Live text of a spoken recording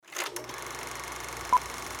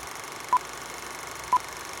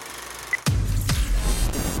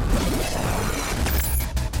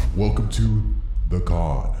welcome to the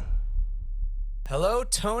K.O.N. Hello,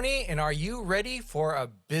 Tony, and are you ready for a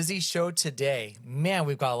busy show today? Man,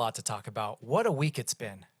 we've got a lot to talk about. What a week it's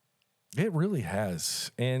been. It really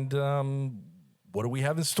has. And what do we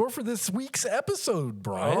have in store for this week's episode,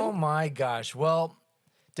 Brian? Oh my gosh. Well,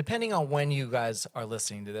 depending on when you guys are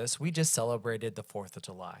listening to this, we just celebrated the 4th of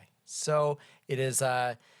July. So it is,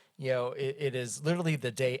 it is literally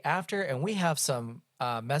the day after, and we have some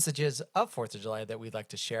messages of 4th of July that we'd like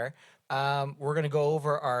to share. We're going to go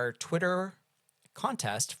over our Twitter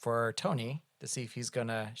contest for Tony to see if he's going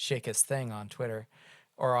to shake his thing on Twitter.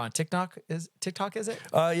 Or on TikTok, is it?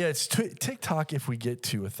 Yeah, it's TikTok if we get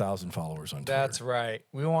to 1,000 followers on Twitter. That's right.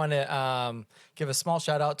 We want to give a small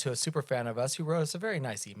shout out to a super fan of us who wrote us a very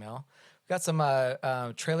nice email. We've got some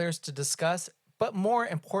trailers to discuss, but more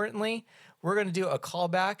importantly, we're going to do a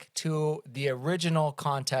callback to the original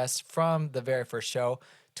contest from the very first show.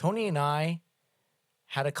 Tony and I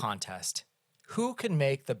had a contest. Who can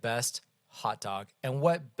make the best hot dog? And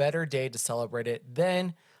what better day to celebrate it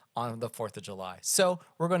than on the 4th of July. So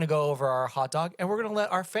we're going to go over our hot dog, and we're going to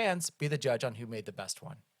let our fans be the judge on who made the best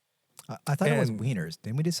one. I thought it was Wieners.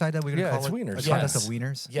 Didn't we decide that we were going to call it Wieners. a contest of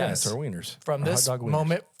Wieners? Yes, our Wieners. From this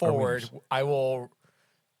moment forward, I will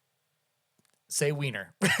say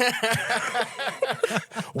Wiener.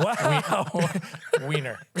 Wow.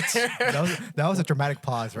 Wiener. That was a dramatic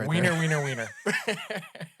pause right Wiener, there. Wiener.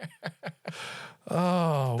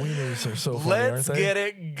 Oh, Wieners are so funny, Let's aren't they? get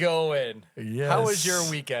it going. Yes. How was your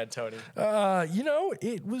weekend, Tony?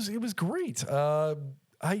 It was great.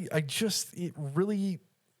 It really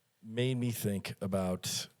made me think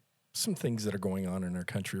about some things that are going on in our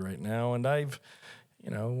country right now. And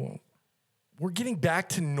we're getting back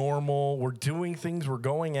to normal. We're doing things. We're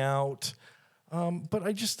going out. But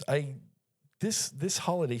this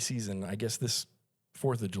holiday season, I guess this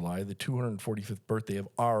 4th of July, the 245th birthday of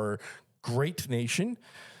our great nation,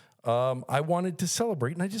 I wanted to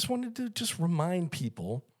celebrate, and I just wanted to remind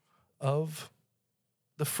people of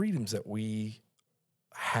the freedoms that we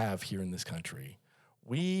have here in this country.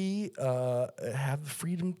 We have the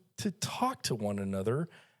freedom to talk to one another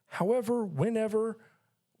however, whenever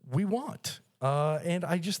we want. And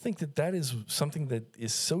I just think that is something that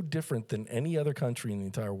is so different than any other country in the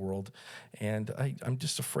entire world. And I'm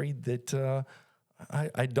just afraid that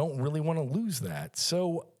I don't really want to lose that.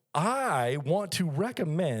 So I want to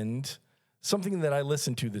recommend something that I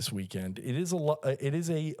listened to this weekend. It is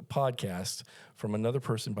a podcast from another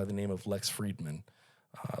person by the name of Lex Friedman.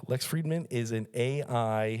 Lex Friedman is an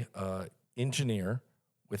AI engineer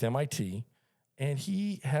with MIT, and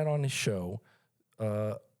he had on his show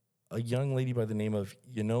a young lady by the name of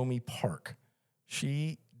Yeonmi Park.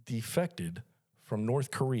 She defected from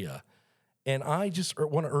North Korea. And I just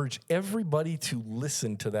want to urge everybody to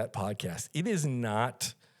listen to that podcast. It is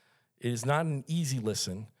not an easy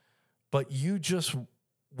listen, but you just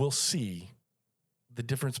will see the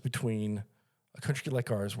difference between a country like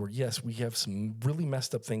ours, where, yes, we have some really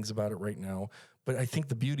messed up things about it right now, but I think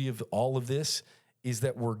the beauty of all of this is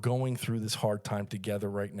that we're going through this hard time together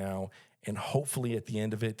right now, and hopefully at the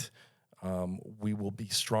end of it, we will be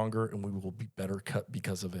stronger and we will be better cut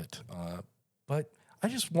because of it. But I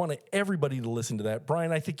just want everybody to listen to that.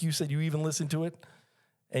 Brian, I think you said you even listened to it.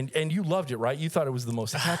 And you loved it, right? You thought it was the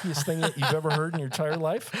most happiest thing that you've ever heard in your entire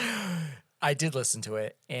life? I did listen to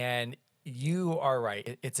it, and you are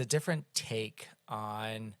right. It's a different take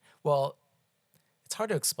on, well, it's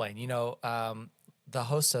hard to explain. The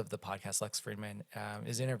host of the podcast, Lex Friedman,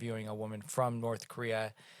 is interviewing a woman from North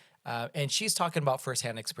Korea, and she's talking about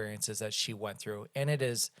firsthand experiences that she went through, and it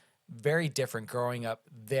is very different growing up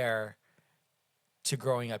there to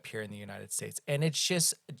growing up here in the United States. And it's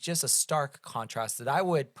just a stark contrast that I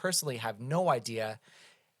would personally have no idea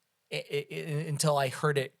until I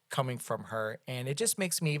heard it coming from her. And it just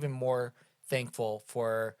makes me even more thankful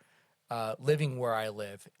for living where I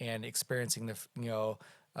live and experiencing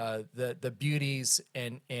the beauties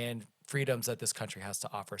and freedoms that this country has to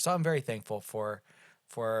offer. So I'm very thankful for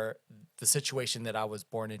the situation that I was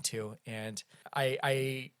born into. And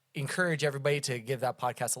I encourage everybody to give that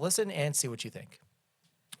podcast a listen and see what you think.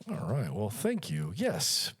 All right. Well, thank you.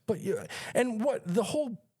 Yes. But and what the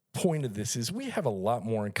whole point of this is, we have a lot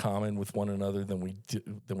more in common with one another than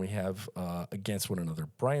we have against one another.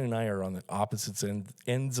 Brian and I are on the opposite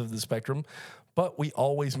ends of the spectrum, but we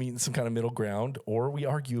always meet in some kind of middle ground, or we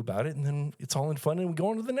argue about it, and then it's all in fun, and we go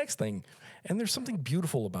on to the next thing. And there's something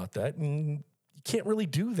beautiful about that, and you can't really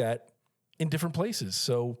do that in different places.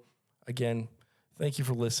 So, again, thank you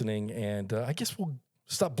for listening, and I guess we'll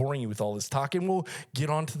stop boring you with all this talk, and we'll get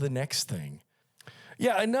on to the next thing.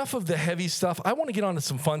 Yeah, enough of the heavy stuff. I want to get on to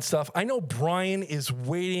some fun stuff. I know Brian is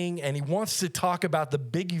waiting, and he wants to talk about the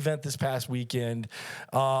big event this past weekend,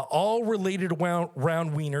 all related around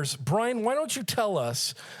Wieners. Brian, why don't you tell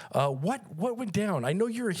us what went down? I know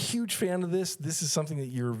you're a huge fan of this. This is something that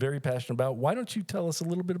you're very passionate about. Why don't you tell us a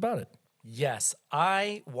little bit about it? Yes,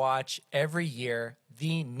 I watch every year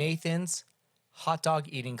the Nathan's hot dog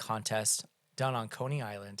eating contest done on Coney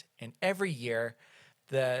Island, and every year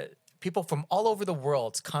the people from all over the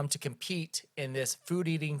world come to compete in this food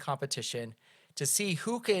eating competition to see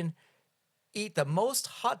who can eat the most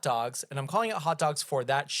hot dogs. And I'm calling it hot dogs for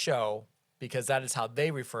that show because that is how they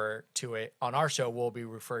refer to it. On our show, we'll be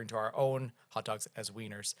referring to our own hot dogs as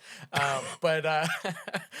wieners.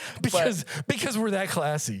 Because we're that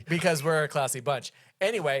classy. Because we're a classy bunch.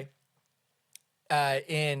 Anyway,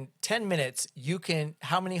 in 10 minutes,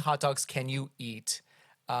 how many hot dogs can you eat?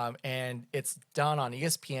 And it's done on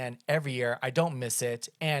ESPN every year. I don't miss it.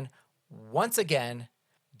 And once again,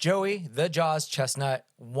 Joey, the Jaws Chestnut,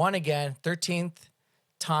 won again, 13th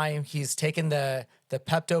time. He's taken the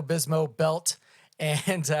Pepto-Bismol belt.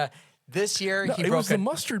 And this year, he broke it was the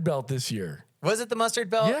mustard belt this year. Was it the mustard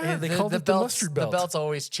belt? Yeah, they called it the mustard belt. The belts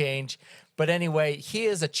always change. But anyway, he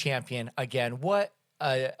is a champion again. What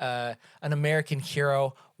an American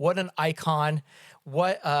hero. What an icon.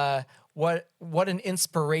 What an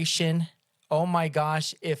inspiration. Oh my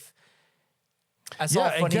gosh. If I saw a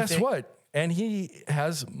funny and guess thing. what? And he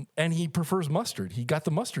prefers mustard. He got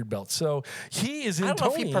the mustard belt. So he is in I don't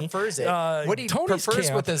know if he prefers it. What he Tony's prefers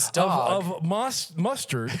camp with his dog. of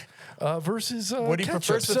mustard versus what he ketchup.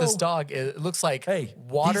 prefers with his dog, it looks like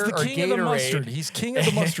water he's the or king Gatorade. of the mustard. He's king of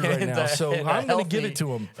the mustard right now. So I'm going to give it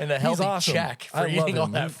to him. And a he's healthy awesome. check for I love eating all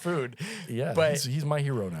him. that food. Yeah, but he's my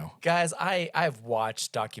hero now. Guys, I've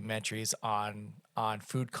watched documentaries on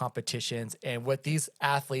food competitions and what these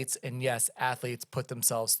athletes, and yes, athletes put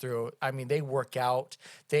themselves through. I mean, they work out,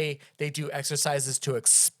 they do exercises to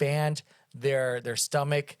expand their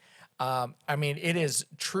stomach. I mean, it is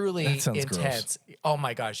truly intense. Gross. Oh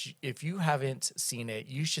my gosh. If you haven't seen it,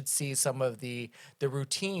 you should see some of the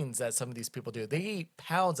routines that some of these people do. They eat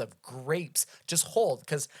pounds of grapes, just hold,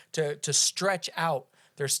 because to stretch out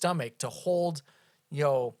their stomach, to hold,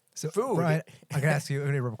 food. Brian, I can ask you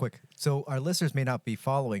real quick. So our listeners may not be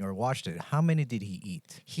following or watched it. How many did he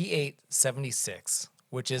eat? He ate 76,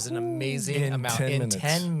 which is an amazing in amount 10 in minutes.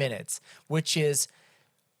 10 minutes, which is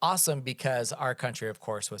awesome because our country, of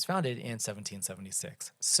course, was founded in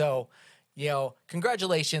 1776. So,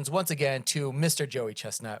 congratulations once again to Mr. Joey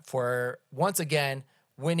Chestnut for once again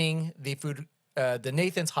winning the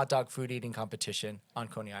Nathan's hot dog food eating competition on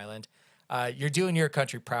Coney Island. You're doing your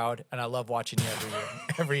country proud, and I love watching you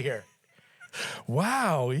every year.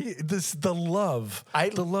 Wow, the love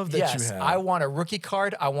that you have. I want a rookie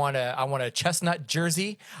card. I want a Chestnut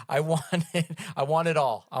jersey. I want it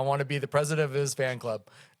all. I want to be the president of his fan club.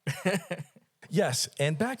 Yes,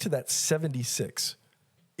 and back to that 76.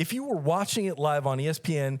 If you were watching it live on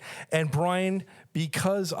ESPN, and Brian,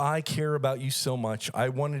 because I care about you so much, I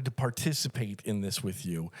wanted to participate in this with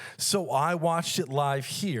you. So I watched it live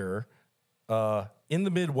here in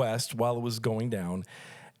the Midwest while it was going down.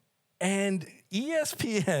 And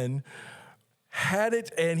ESPN had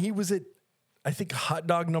it, and he was at, I think, hot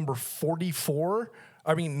dog number 44.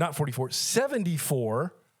 I mean, not 44,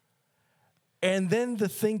 74. And then the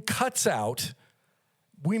thing cuts out.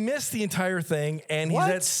 We missed the entire thing, and he's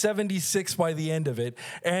at 76 by the end of it.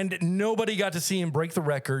 And nobody got to see him break the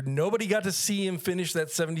record. Nobody got to see him finish that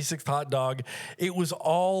 76th hot dog. It was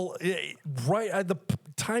all right. The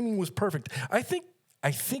timing was perfect. I think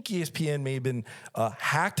ESPN may have been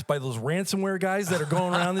hacked by those ransomware guys that are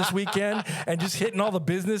going around this weekend and just hitting all the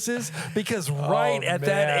businesses, because at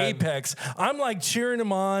that apex, I'm like cheering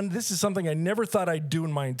him on. This is something I never thought I'd do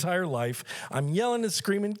in my entire life. I'm yelling and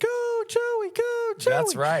screaming, "Go, Joey, go, Joey."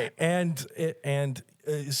 That's right. And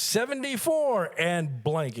 74 and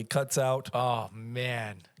blank, it cuts out. Oh,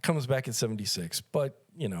 man. Comes back at 76. But,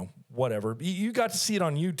 whatever. You got to see it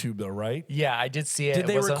on YouTube, though, right? Yeah, I did see it. Did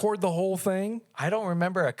they record the whole thing? I don't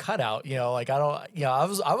remember a cutout. I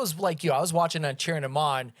was like you. I was watching and cheering him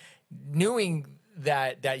on, knowing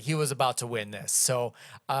that he was about to win this. So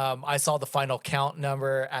I saw the final count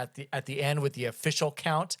number at the end with the official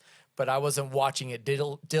count, but I wasn't watching it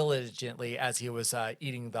diligently as he was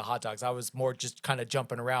eating the hot dogs. I was more just kind of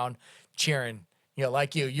jumping around, cheering.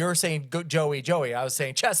 Like you're saying, go, Joey. I was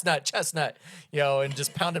saying, Chestnut, and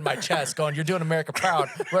just pounding my chest, going, "You're doing America proud,"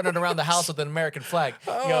 running around the house with an American flag.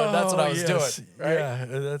 That's what I was doing. Right? Yeah,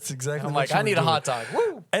 that's exactly. I'm what like, I need a hot dog.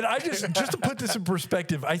 Woo! And I just to put this in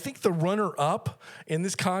perspective, I think the runner-up in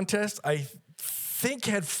this contest, I think,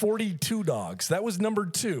 had 42 dogs. That was number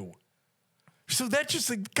 2. So that just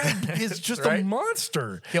the guy is just Right? a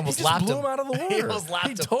monster. He almost just lapped blew him. him out of the water. He almost lapped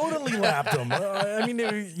him. Totally lapped him. I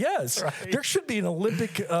mean, yes, Right. there should be an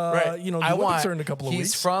Olympic. Right. The Olympics are in a couple of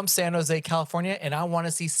He's weeks. from San Jose, California, and I want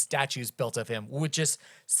to see statues built of him with just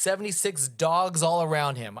 76 dogs all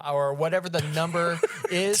around him, or whatever the number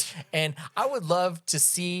is. And I would love to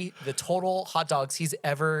see the total hot dogs he's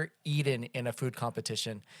ever eaten in a food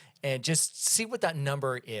competition, and just see what that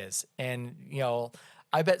number is. And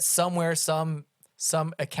I bet somewhere some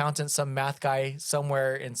accountant, some math guy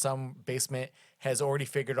somewhere in some basement has already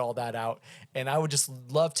figured all that out. And I would just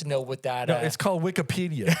love to know what that No, it's called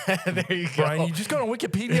Wikipedia. there you go. Brian, you just go on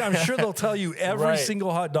Wikipedia. I'm sure they'll tell you every Right.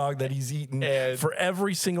 single hot dog that he's eaten And for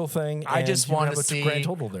every single thing. I and just you want have to a see grand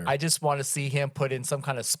total there. I just want to see him put in some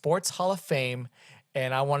kind of sports hall of fame,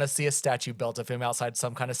 and I want to see a statue built of him outside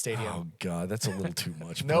some kind of stadium. Oh God, that's a little too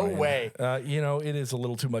much. No Brian. way. It is a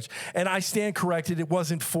little too much. And I stand corrected. It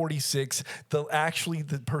wasn't 46. The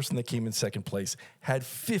person that came in second place had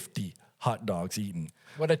 50 hot dogs eaten.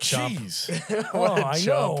 What a chump. Jeez. What a I chump.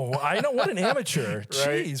 know. I know. What an amateur. Right.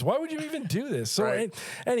 Jeez. Why would you even do this? So Right.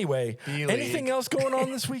 Anyway, B-League. anything else going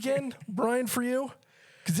on this weekend, Brian, for you?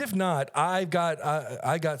 Because if not, I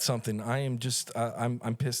got something. I am just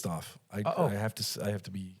I'm pissed off. I have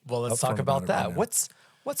to be. Well, let's upfront talk about it that. right now.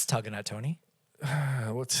 What's tugging at Tony?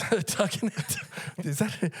 What's tugging at? Is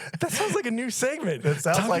that sounds like a new segment? It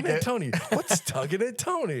sounds tugging like at it. Tony. What's tugging at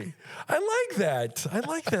Tony? I like that. I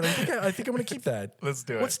think I'm gonna keep that. Let's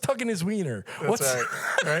do it. What's tugging his wiener? What's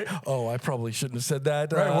right. Oh, I probably shouldn't have said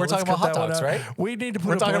that. Right, we're let's talking about cut hot that one dogs, out. right? We need to put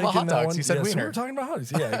We're a talking blank about hot in that dogs. one. You said Yes, wiener. We're talking about hot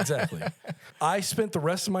dogs. Yeah, exactly. I spent the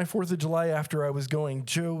rest of my 4th of July after I was going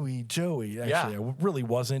Joey. Actually, Yeah. I really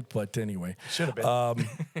wasn't, but anyway. Should have been.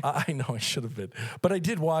 I know I should have been, but I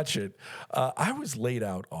did watch it. I was laid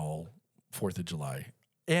out all 4th of July.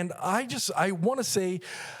 And I want to say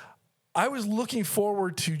I was looking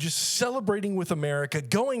forward to just celebrating with America,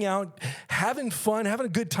 going out, having fun, having a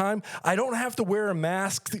good time. I don't have to wear a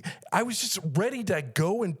mask. I was just ready to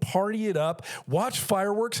go and party it up, watch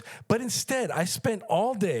fireworks. But instead, I spent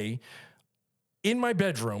all day in my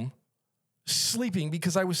bedroom sleeping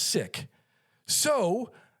because I was sick.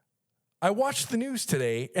 So I watched the news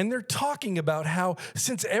today, and they're talking about how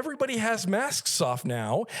since everybody has masks off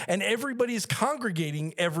now and everybody is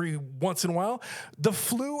congregating every once in a while, the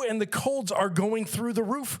flu and the colds are going through the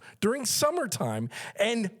roof during summertime.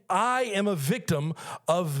 And I am a victim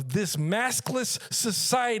of this maskless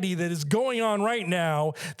society that is going on right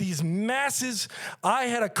now. These masses, I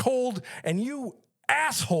had a cold, and you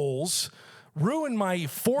assholes ruined my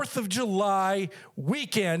 4th of July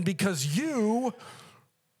weekend because you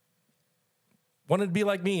wanted to be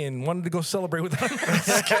like me and wanted to go celebrate with them.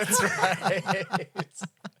 That's right.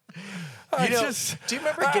 Do you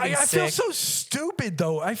remember getting I sick? feel so stupid,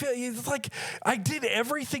 though. I feel it's like I did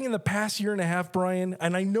everything in the past year and a half, Brian,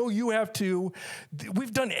 and I know you have too.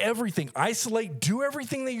 We've done everything. Isolate, do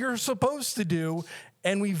everything that you're supposed to do,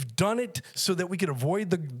 and we've done it so that we could avoid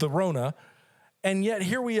the Rona. And yet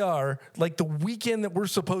here we are, like the weekend that we're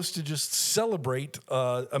supposed to just celebrate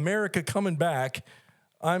America coming back.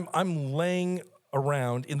 I'm laying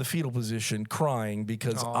around in the fetal position crying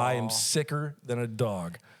because I am sicker than a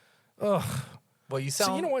dog. Ugh. Well, you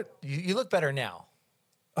sound. you know what? You look better now.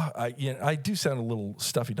 I do sound a little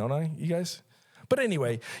stuffy, don't I, you guys? But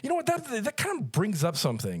anyway, you know what? That kind of brings up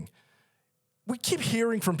something. We keep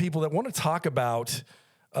hearing from people that want to talk about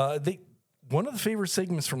one of the favorite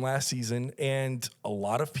segments from last season, and a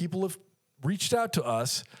lot of people have reached out to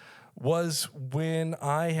us, was when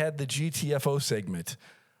I had the GTFO segment.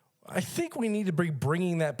 I think we need to be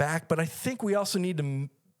bringing that back, but I think we also need to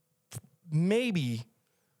maybe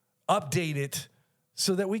update it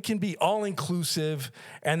so that we can be all-inclusive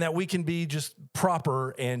and that we can be just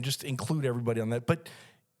proper and just include everybody on that. But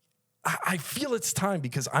I feel it's time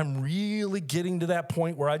because I'm really getting to that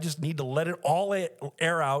point where I just need to let it all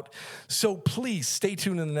air out. So please stay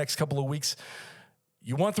tuned in the next couple of weeks.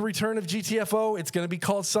 You want the return of GTFO? It's going to be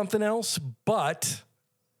called something else, but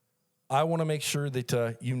I want to make sure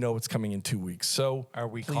that you know it's coming in 2 weeks. So Are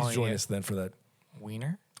we please calling join it us then for that.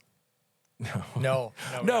 Wiener? No.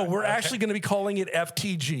 No, we're actually going to be calling it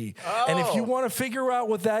FTG. And if you want to figure out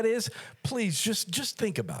what that is, please just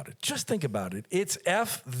think about it. Just think about it. It's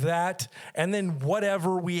F that and then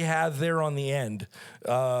whatever we have there on the end.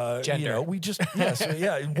 Gender. We just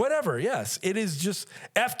whatever. Yes, it is just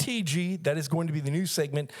FTG. That is going to be the new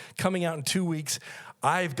segment coming out in 2 weeks.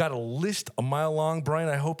 I've got a list a mile long, Brian.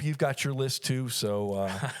 I hope you've got your list too. So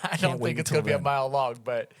I don't think it's going to be a mile long,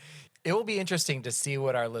 but it will be interesting to see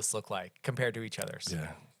what our lists look like compared to each other's.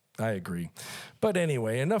 Yeah. I agree. But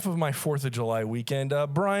anyway, enough of my 4th of July weekend.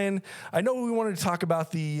 Brian, I know we wanted to talk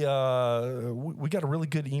about we got a really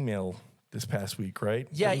good email this past week, right?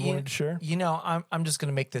 Yeah, that you wanted to share? I'm just going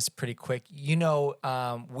to make this pretty quick.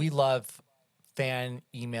 We love fan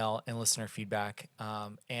email and listener feedback.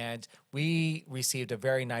 And we received a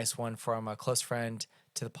very nice one from a close friend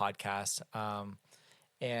to the podcast.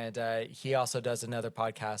 And he also does another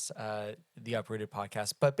podcast, the Uprooted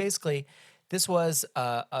podcast. But basically, this was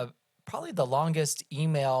probably the longest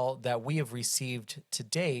email that we have received to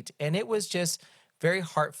date. And it was just very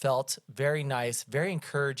heartfelt, very nice, very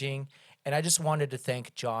encouraging. And I just wanted to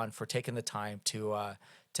thank John for taking the time to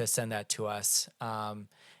send that to us. And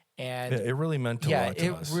it really meant a lot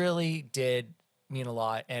to us. Yeah, it really did mean a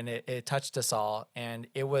lot, and it touched us all, and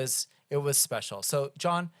it was special. So,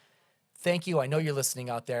 John, thank you. I know you're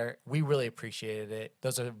listening out there. We really appreciated it.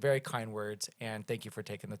 Those are very kind words, and thank you for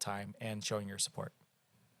taking the time and showing your support.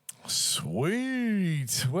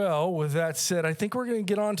 Sweet. Well, with that said, I think we're going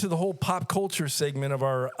to get on to the whole pop culture segment of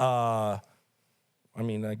our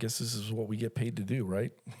I guess this is what we get paid to do,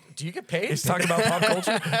 right? Do you get paid? It's talking about pop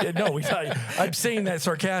culture? Yeah, no, I'm saying that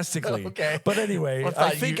sarcastically. Okay. But anyway, Well,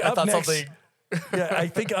 I think up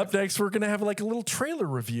next we're going to have like a little trailer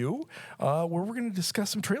review where we're going to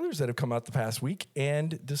discuss some trailers that have come out the past week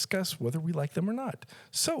and discuss whether we like them or not.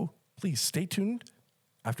 So please stay tuned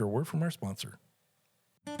after a word from our sponsor.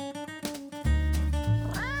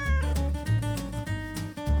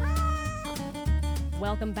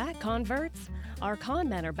 Welcome back, converts. Our con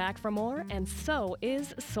men are back for more, and so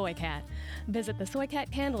is Soycat. Visit the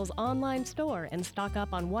Soycat Candles online store and stock up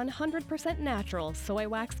on 100% natural soy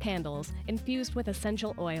wax candles infused with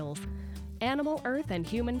essential oils. Animal, earth, and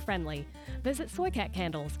human friendly. Visit Soycat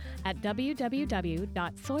Candles at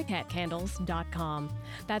www.soycatcandles.com.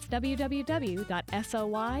 That's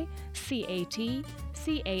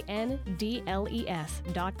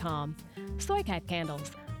www.soycatcandles.com. Soycat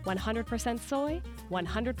Candles. 100% soy,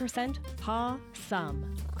 100%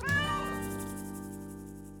 pa-sum.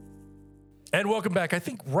 And welcome back. I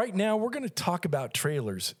think right now we're going to talk about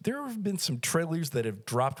trailers. There have been some trailers that have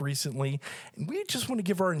dropped recently, and we just want to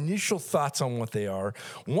give our initial thoughts on what they are.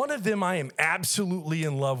 One of them I am absolutely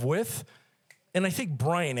in love with, and I think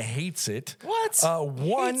Brian hates it. What?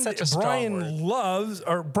 One, such a strong Brian word. loves,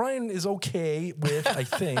 or Brian is okay with, I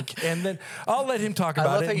think. And then I'll let him talk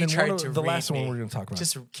about love it. how And you then tried to the read last one me. we're going to talk about.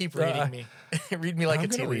 Just keep reading me. Read me like I'm a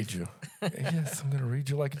tea gonna leaf. read you. Yes, I'm going to read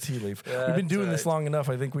you like a tea leaf. We've been That's doing this right. long enough.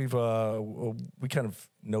 I think we kind of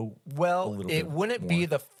know a Well, little it bit wouldn't more. be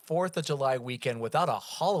the 4th of July weekend without a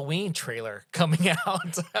Halloween trailer coming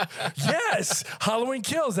out. Yes, Halloween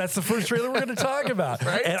Kills. That's the first trailer we're going to talk about.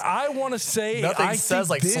 Right? And I want to say, Nothing I says think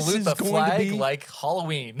like this salute is the going flag to be, like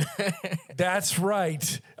Halloween. That's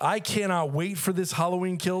right. I cannot wait for this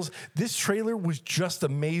Halloween Kills. This trailer was just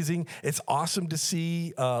amazing. It's awesome to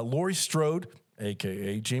see Laurie Strode,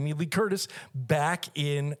 a.k.a. Jamie Lee Curtis, back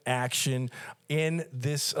in action in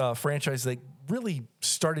this franchise that really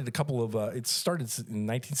started it started in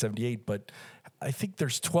 1978, but I think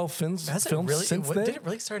there's 12 films Has it since really? then. Did it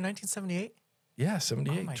really start in 1978? Yeah,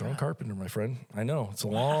 78. Oh my John God. Carpenter, my friend. I know. It's a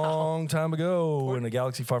long time ago in a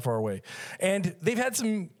galaxy far, far away. And they've had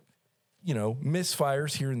some,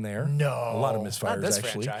 misfires here and there. No. A lot of misfires, Not this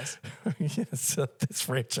actually. franchise. Yes, this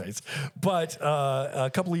franchise. But a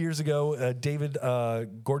couple of years ago, David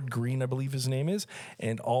Gordon Green, I believe his name is,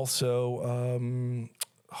 and also,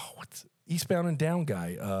 what's Eastbound and Down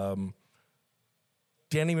guy?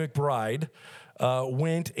 Danny McBride.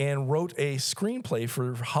 Went and wrote a screenplay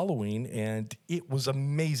for Halloween, and it was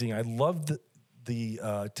amazing. I loved the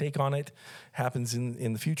take on it. Happens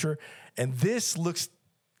in the future, and this looks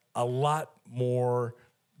a lot more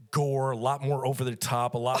gore, a lot more over the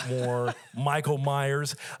top, a lot more Michael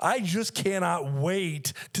Myers. I just cannot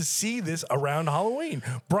wait to see this around Halloween.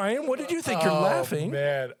 Brian, what did you think? You're laughing.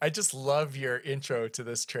 Man, I just love your intro to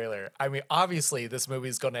this trailer. I mean, obviously, this movie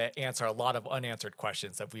is going to answer a lot of unanswered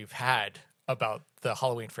questions that we've had about the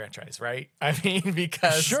Halloween franchise, right? I mean,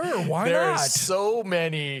 because Sure, why there's not? so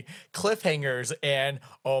many cliffhangers, and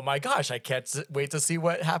oh my gosh, I can't wait to see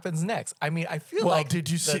what happens next. I mean, I feel Well, like did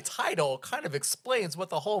you the see- title kind of explains what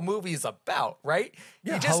the whole movie is about, right?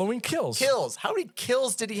 Yeah, He just Halloween Kills. Kills. How many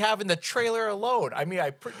kills did he have in the trailer alone? I mean,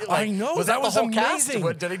 I know Was that the was whole amazing.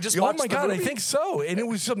 Cast? Did he just Oh watch my the god, movie? I think so, and it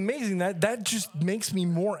was amazing. That just makes me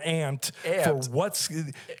more amped. Amped. For what's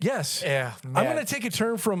yes. Yeah, I'm man. going to take a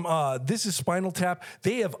turn from this is Spinal Tap.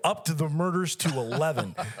 They have upped the murders to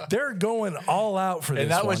 11. They're going all out for this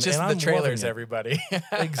And that was one, just and the I'm trailers, loving it. everybody.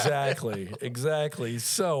 Exactly.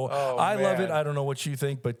 So I love it. man. I don't know what you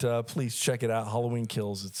think, but please check it out. Halloween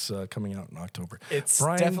Kills. It's coming out in October. It's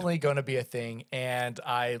Brian, definitely going to be a thing, and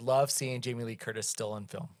I love seeing Jamie Lee Curtis still in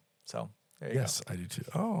film. So there you go. Yes, I do too.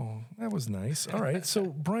 Oh, that was nice. All right. So,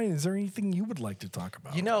 Brian, is there anything you would like to talk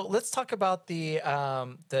about? You know, let's talk about the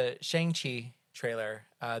Shang-Chi trailer,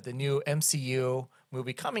 the new MCU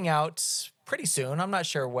movie coming out pretty soon. I'm not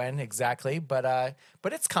sure when exactly, but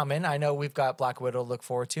it's coming. I know we've got Black Widow to look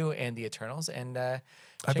forward to, and the Eternals, and I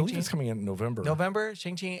Shang-Chi. believe it's coming out in November. November,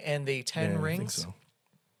 Shang-Chi and the Ten Yeah, Rings. I think so.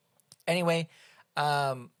 Anyway,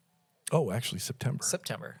 Oh, actually, September.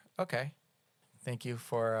 September. Okay. Thank you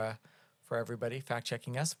for everybody fact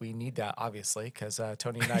checking us. We need that obviously because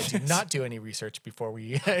Tony and I do not do any research before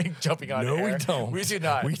we jumping on No, air. we don't. We do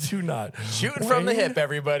not. We do not. Shooting from the hip,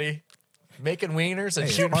 everybody. Making wieners and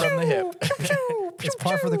shooting from the hip. It's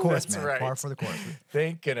par for the course, That's man. right. Par for the course.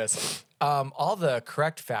 Thank goodness. All the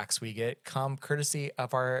correct facts we get come courtesy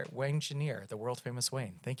of our Wayne engineer, the world famous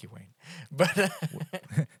Wayne. Thank you, Wayne. But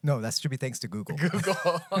No, that should be thanks to Google.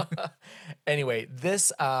 Google. Anyway,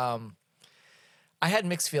 this I had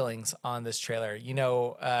mixed feelings on this trailer. You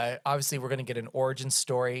know, obviously we're going to get an origin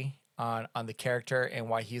story on the character and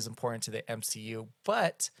why he's important to the MCU.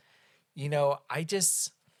 But you know, I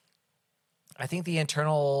think the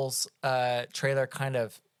Internals trailer kind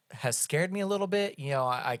of has scared me a little bit. You know,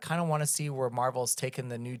 I kind of want to see where Marvel's taken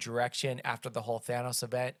the new direction after the whole Thanos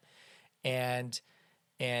event, and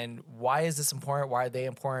why is this important? Why are they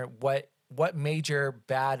important? What major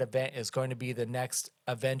bad event is going to be the next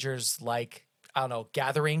Avengers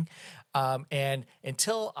gathering? And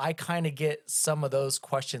until I kind of get some of those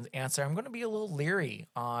questions answered, I'm going to be a little leery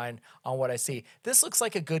on what I see. This looks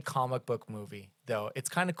like a good comic book movie, though. It's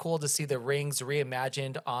kind of cool to see the rings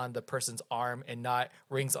reimagined on the person's arm and not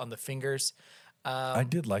rings on the fingers. I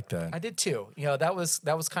did like that. I did too. You know, that was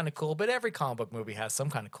kind of cool. But every comic book movie has some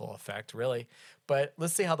kind of cool effect, really. But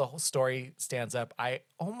let's see how the whole story stands up. I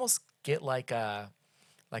almost get like a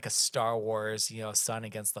Star Wars, you know, son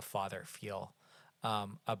against the father feel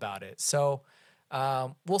about it. So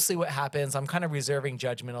we'll see what happens. I'm kind of reserving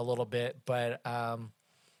judgment a little bit, but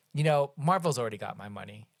you know, Marvel's already got my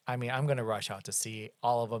money. I mean, I'm going to rush out to see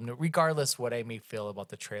all of them, regardless what I may feel about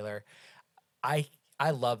the trailer. I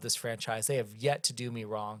love this franchise. They have yet to do me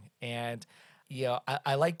wrong. And, you know,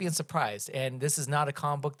 I like being surprised. And this is not a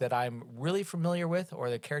comic book that I'm really familiar with or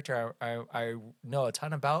the character I know a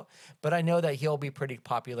ton about. But I know that he'll be pretty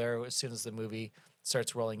popular as soon as the movie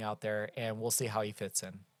starts rolling out there. And we'll see how he fits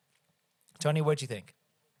in. Tony, what'd you think?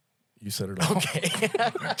 You said it all. Okay.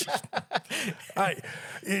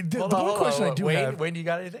 The one question I do have. Wayne, do you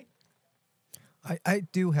got anything? I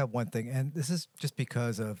do have one thing, and this is just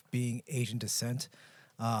because of being Asian descent.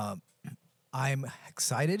 I'm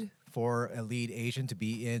excited for a lead Asian to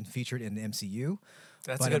be featured in the MCU.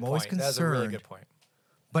 That's a good point. That's a really good point.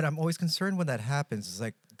 But I'm always concerned when that happens. It's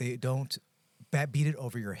like they don't beat it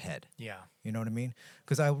over your head. Yeah. You know what I mean?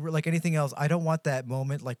 Because like anything else, I don't want that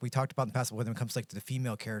moment like we talked about in the past when it comes like to the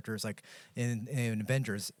female characters, like in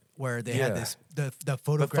Avengers, where they had this the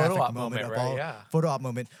photographic photo op moment of right? all Yeah. photo op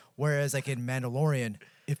moment. Whereas like in Mandalorian,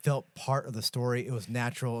 it felt part of the story. It was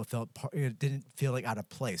natural. It didn't feel like out of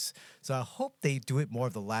place. So I hope they do it more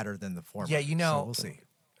of the latter than the former. Yeah, you know, so we'll see.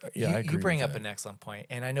 Yeah, I agree you bring with up that. an excellent point,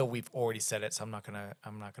 and I know we've already said it, so I'm not gonna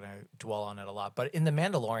dwell on it a lot. But in The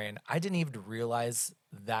Mandalorian, I didn't even realize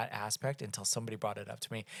that aspect until somebody brought it up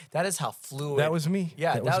to me. That is how fluid. That was me.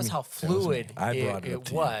 Yeah, that was me. how That was me. fluid I brought it up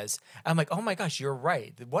to you. was. I'm like, oh my gosh, you're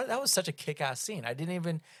right. That was such a kick-ass scene. I didn't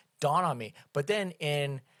even dawn on me. But then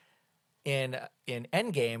in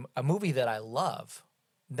Endgame, a movie that I love,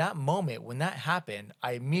 that moment when that happened,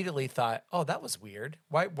 I immediately thought, oh, that was weird.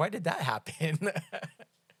 Why did that happen?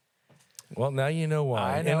 Well, now you know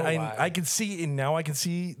why. I know and why. I can see, and now I can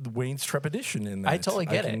see Wayne's trepidation in that. I totally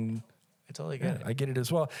get it. I totally get it. I get it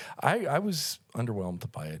as well. I was underwhelmed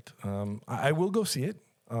by it. I will go see it.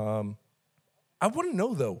 I want to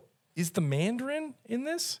know though, is the Mandarin in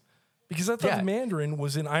this? Because I thought the Mandarin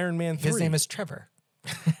was in Iron Man 3. His name is Trevor.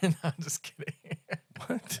 No, I'm just kidding.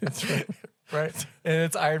 What? That's right. Right? And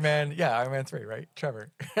it's Iron Man. Yeah, Iron Man 3, right?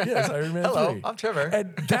 Trevor. Yes, Iron Man 3. Hello, I'm Trevor.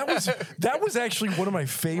 And that was actually one of my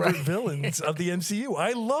favorite villains of the MCU.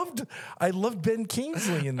 I loved Ben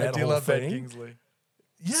Kingsley in that I do whole love thing. Ben Kingsley.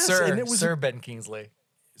 Yes, Sir, and it was Sir Ben Kingsley.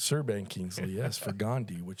 Sir Ben Kingsley, yes, for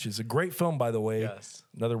Gandhi, which is a great film, by the way. Yes.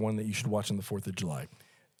 Another one that you should watch on the 4th of July.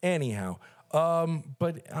 Anyhow,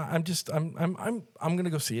 but I'm gonna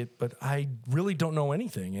go see it, but I really don't know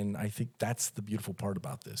anything, and I think that's the beautiful part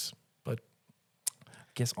about this. But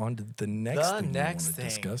guess on to the next The thing next we want to thing.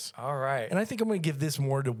 discuss. All right. And I think I'm going to give this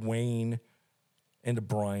more to Wayne and to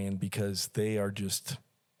Brian because they are just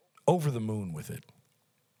over the moon with it.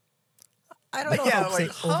 I don't know how to say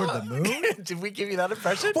over the moon. Did we give you that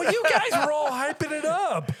impression? Well, you guys were all hyping it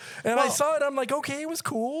up. And I saw it. I'm like, okay, it was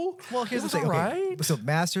cool. Well, here's it the was thing. all Okay, right. so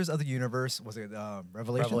Masters of the Universe, was it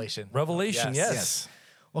Revelation? Revelation, yes. Yes.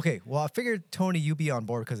 Okay, well, I figured, Tony, you'd be on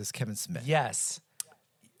board because it's Kevin Smith. Yes.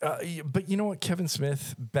 But you know what? Kevin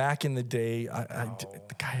Smith, back in the day,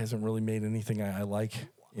 the guy hasn't really made anything I like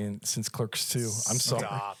since Clerks 2. I'm sorry.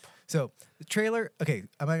 Stop. So, the trailer, okay,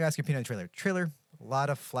 I'm going to ask your opinion on the trailer. Trailer, a lot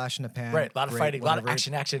of flash in the pan. Right. A lot of great, fighting. A lot of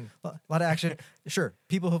whatever. action. A lot of action. Sure,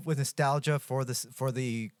 people with nostalgia for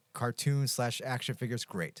the cartoon / action figures,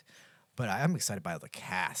 great. But I'm excited by the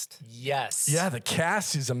cast. Yes. Yeah, the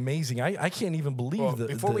cast is amazing. I can't even believe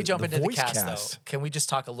before we jump into the voice cast, though, can we just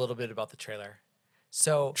talk a little bit about the trailer?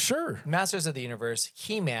 So, Sure. Masters of the Universe,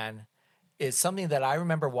 He-Man is something that I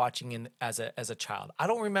remember watching as a child. I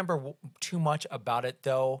don't remember too much about it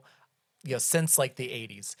though, since like the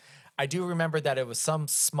 80s. I do remember that it was some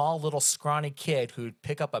small little scrawny kid who'd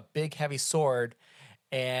pick up a big heavy sword,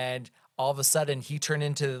 and all of a sudden he turned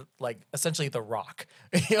into like essentially the Rock,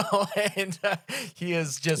 and he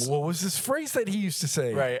is just What was this phrase that he used to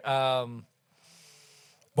say? right.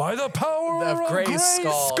 By the power Of of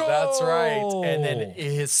Grayskull, Grayskull. that's right. And then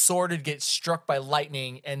his sword would get struck by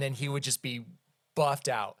lightning, and then he would just be buffed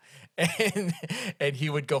out, and he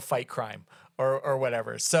would go fight crime or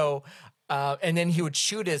whatever. So, and then he would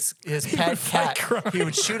shoot his pet cat. He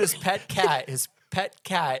would shoot his pet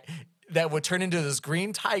cat that would turn into this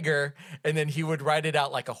green tiger, and then he would ride it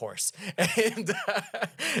out like a horse. And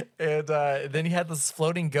then he had this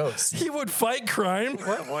floating ghost. He would fight crime.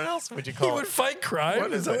 What else would you call He it? would fight crime.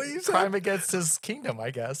 What is that it? what you said? Crime against his kingdom,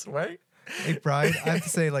 I guess, right? Hey, Brian, I have to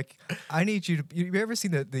say, like, I need you to. You ever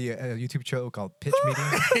seen the YouTube show called Pitch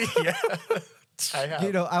Meeting? Yeah, I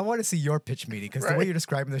have. I want to see your pitch meeting because the way you're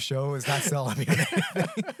describing the show is not selling me on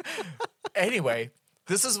anything. Anyway,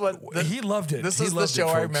 this is what He loved it. This He is the loved it, show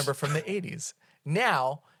I folks. remember from the 80s.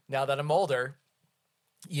 Now that I'm older,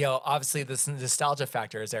 obviously this nostalgia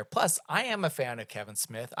factor is there. Plus, I am a fan of Kevin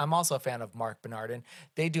Smith. I'm also a fan of Mark Bernardin.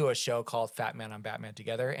 They do a show called Fat Man on Batman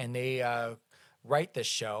together, and they write this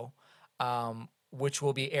show, which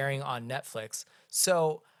will be airing on Netflix.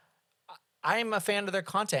 So I'm a fan of their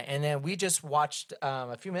content. And then we just watched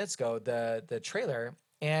a few minutes ago the trailer,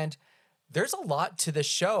 and there's a lot to the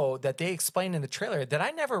show that they explained in the trailer that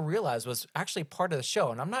I never realized was actually part of the show.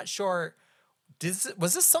 And I'm not sure,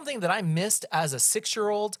 was this something that I missed as a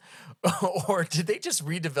 6-year-old, or did they just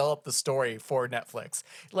redevelop the story for Netflix?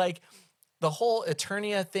 Like the whole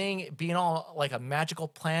Eternia thing being all like a magical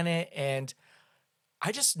planet, and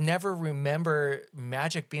I just never remember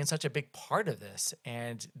magic being such a big part of this.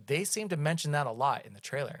 And they seem to mention that a lot in the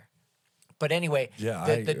trailer. But anyway, Yeah,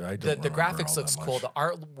 the I don't the remember graphics all looks that cool. much. The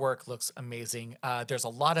artwork looks amazing. There's a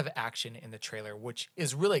lot of action in the trailer, which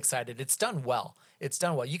is really excited. It's done well.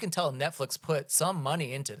 You can tell Netflix put some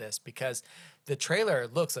money into this because the trailer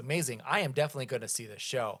looks amazing. I am definitely going to see the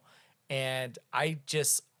show. And I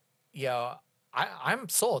just, I'm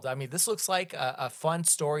sold. I mean, this looks like a fun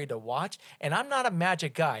story to watch. And I'm not a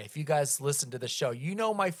magic guy. If you guys listen to the show, you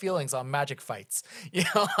know my feelings on magic fights.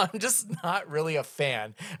 I'm just not really a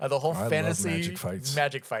fan of the whole I love fantasy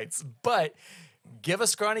magic fights. But give a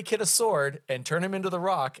scrawny kid a sword and turn him into the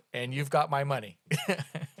Rock, and you've got my money.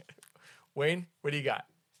 Wayne, what do you got?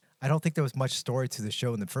 I don't think there was much story to the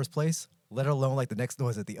show in the first place, let alone like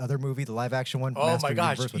the other movie, the live action one. Oh Master my of the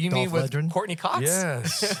gosh, Universe you Dolph mean with Lundgren. Courtney Cox?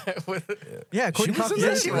 Yes. Yeah, Courtney Cox. in Yeah,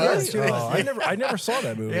 that, she right? was. Oh, I never saw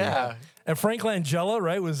that movie. Yeah. And Frank Langella,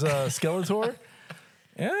 right, was Skeletor.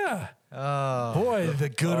 Yeah. Oh, Boy, the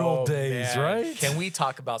good old days, man. right? Can we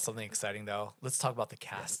talk about something exciting, though? Let's talk about the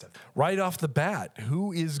cast. Right off the bat,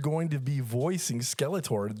 who is going to be voicing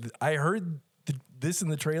Skeletor? I heard this in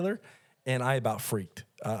the trailer, and I about freaked.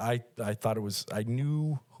 I thought it was, I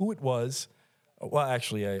knew who it was. Well,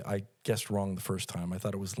 actually, I guessed wrong the first time. I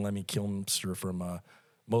thought it was Lemmy Kilmister from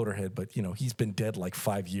Motorhead, but, he's been dead like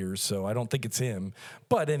 5 years, so I don't think it's him.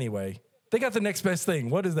 But anyway, they got the next best thing.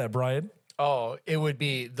 What is that, Brian? Oh, it would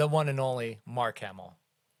be the one and only Mark Hamill.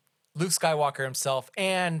 Luke Skywalker himself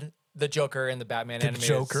and the Joker in the Batman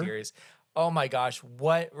animated series. Oh my gosh,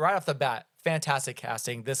 what right off the bat, fantastic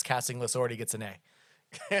casting. This casting list already gets an A.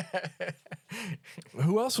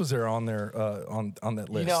 Who else was there on there on that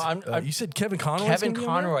list? You said Kevin Conroy. Kevin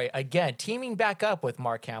Conroy again teaming back up with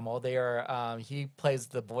Mark Hamill. They are he plays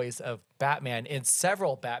the voice of Batman in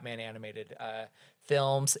several Batman animated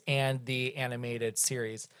films and the animated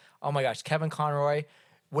series. Oh my gosh, Kevin Conroy,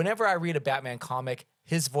 whenever I read a Batman comic,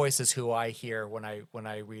 his voice is who I hear when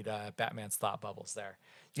I read Batman's thought bubbles there.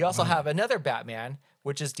 You also have another Batman,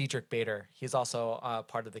 which is Dietrich Bader. He's also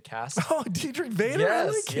part of the cast. Oh, Dietrich Bader? Yes, I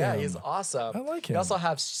like him. yeah, he's awesome. I like him. You also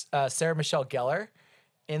have Sarah Michelle Gellar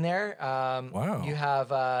in there. Wow. You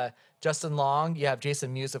have Justin Long. You have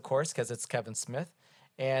Jason Mewes, of course, because it's Kevin Smith.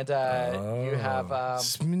 And you have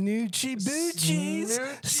Snoochie Boochies.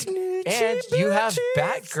 Snoochie and you have Boochies.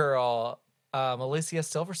 Batgirl, Alicia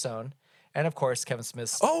Silverstone, and of course Kevin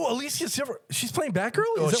Smith's. Oh, Alicia Silver. She's playing Batgirl?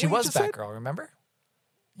 Oh, Is that she what you was just said? Batgirl. Remember?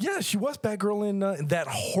 Yeah, she was Batgirl in that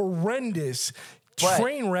horrendous But-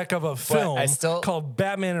 train wreck of a film I still- called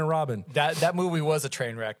Batman and Robin. That movie was a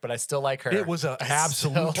train wreck, but I still like her. It was an I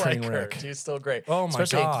absolute still train like her. wreck. She's still great. Oh, my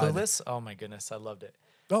Especially God. in Clueless. Oh my goodness, I loved it.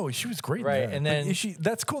 Oh, she was great. Right, in that. and But then- is she?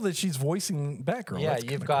 That's cool that she's voicing Batgirl. Yeah, That's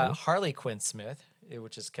you've kinda got cool. Harley Quinn Smith,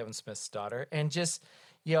 which is Kevin Smith's daughter, and just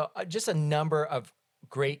just a number of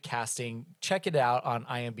great casting. Check it out on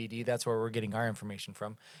IMDb. That's where we're getting our information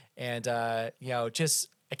from, and just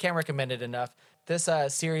I can't recommend it enough. This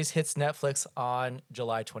series hits Netflix on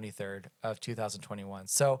July 23rd of 2021.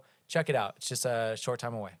 So check it out. It's just a short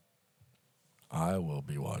time away. I will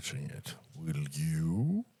be watching it. Will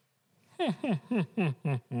you?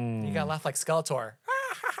 You gotta laugh like Skeletor.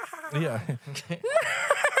 Yeah.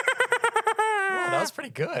 Oh, that was pretty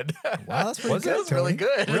good. Wow, that's pretty Was it? good. That was really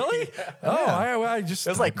Tony. good. Really? Oh, I just. It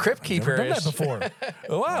was like Crypt I've never done that Keeper-ish.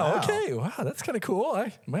 before. Wow. Okay. Wow. That's kind of cool.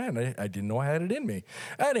 I didn't know I had it in me.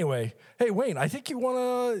 Anyway, hey Wayne, I think you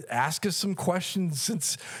want to ask us some questions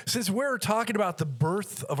since we're talking about the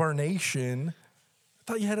birth of our nation. I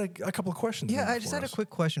thought you had a couple of questions. Yeah, maybe I just for had a us. quick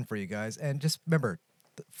question for you guys, and just remember,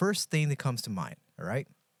 the first thing that comes to mind. All right.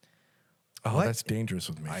 Oh, What? that's dangerous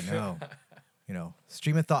with me. I know.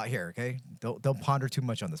 Stream of thought here, okay? Don't ponder too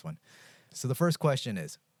much on this one. So the first question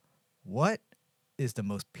is, what is the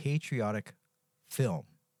most patriotic film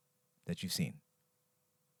that you've seen?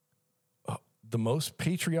 The most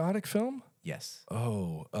patriotic film? Yes.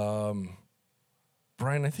 Oh,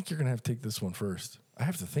 Brian, I think you're gonna have to take this one first. I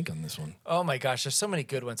have to think on this one. Oh my gosh, there's so many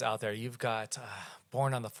good ones out there. You've got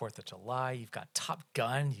Born on the 4th of July. You've got Top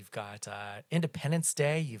Gun. You've got Independence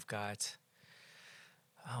Day. You've got,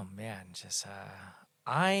 oh man, just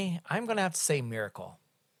I'm gonna have to say Miracle.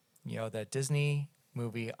 That Disney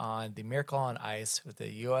movie on the Miracle on Ice with the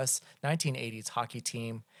U.S. 1980s hockey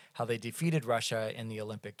team, how they defeated Russia in the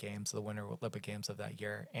Olympic Games, the Winter Olympic Games of that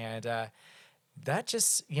year, and that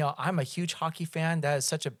just, I'm a huge hockey fan. That is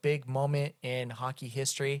such a big moment in hockey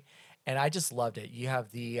history, and I just loved it. You have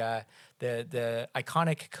the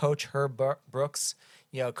iconic coach Herb Brooks,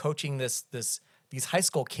 coaching these high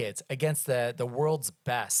school kids against the world's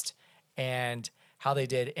best, and how they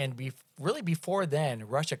did. And really before then,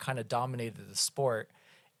 Russia kind of dominated the sport,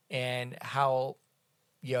 and how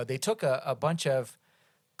they took a bunch of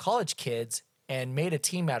college kids and made a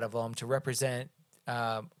team out of them to represent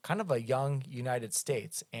kind of a young United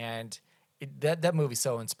States, and that movie's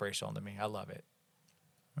so inspirational to me. I love it.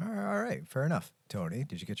 All right. Fair enough. Tony,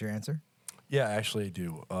 did you get your answer? Yeah, actually, I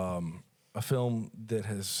do. A film that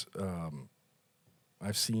has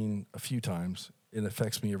I've seen a few times. It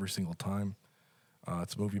affects me every single time.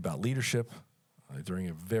 It's a movie about leadership during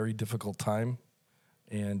a very difficult time,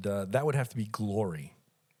 and that would have to be Glory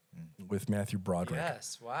with Matthew Broderick.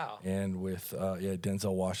 Yes, wow. And with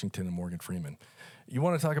Denzel Washington and Morgan Freeman. You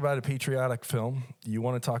want to talk about a patriotic film. You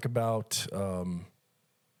want to talk about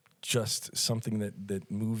just something that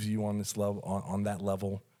moves you on this level, on that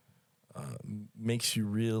level, makes you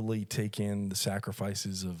really take in the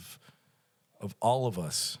sacrifices of all of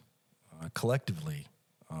us collectively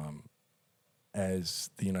as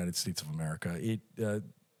the United States of America.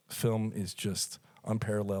 Film is just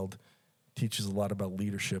unparalleled. Teaches a lot about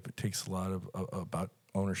leadership. It takes a lot about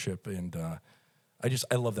ownership, and I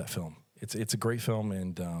love that film. It's a great film,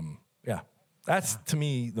 and that's to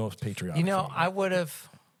me the most patriotic. Film. I would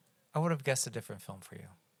have guessed a different film for you.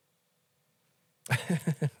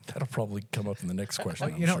 That'll probably come up in the next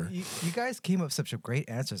question. I'm You know, sure. you guys came up with such great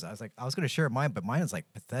answers. I was going to share mine, but mine is like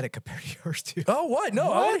pathetic compared to yours too. Oh, what?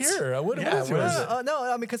 No, I want to hear. What Yeah, is what yours? is it? No,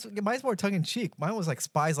 I mean, because mine's more tongue in cheek. Mine was like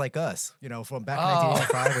Spies Like Us, from back in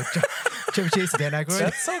 1985 with Chevy Chase and Dan Aykroyd.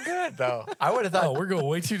 That's so good, though. I would have thought. Oh, we're going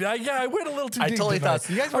way too. I went a little too. I deep totally tonight. thought-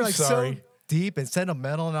 You guys were I'm like sorry. so deep and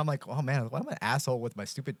sentimental, and I'm like, oh man, why am I an asshole with my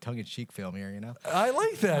stupid tongue in cheek film here? I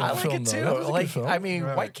like that. I like film, it though. too. That was a good Like, film. I mean,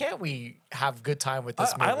 why Right. can't we have good time with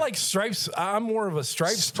this movie? I like Stripes. I'm more of a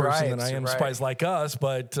Stripes person than I Stripes, am right. Spies Like Us,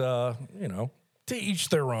 but to each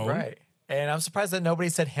their own. right. And I'm surprised that nobody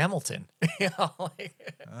said Hamilton.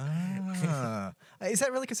 Is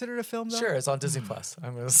that really considered a film, though? Sure, it's on Disney Plus.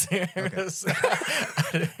 I'm gonna say.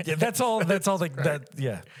 Yeah, that's all. That's all. It counts.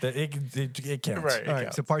 Right. All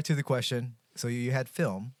right, so part 2 of the question. So you had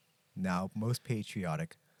film, now most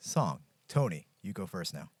patriotic song. Tony, you go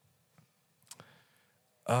first now.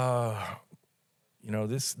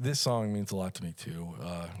 This song means a lot to me too.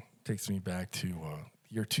 Takes me back to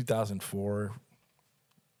year 2004.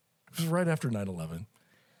 It was right after 9/11.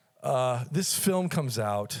 This film comes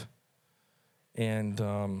out, and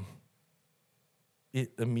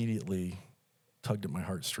it immediately tugged at my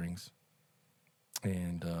heartstrings.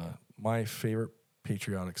 And my favorite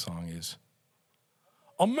patriotic song is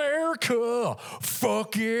America,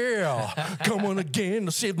 fuck yeah, coming again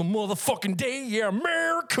to save the motherfucking day, yeah,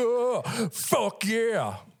 America, fuck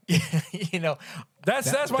yeah.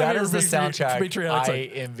 That's my that favorite is the soundtrack patriotic I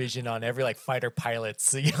song. envision on every like fighter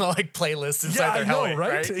pilots, like playlist inside their I know, helmet,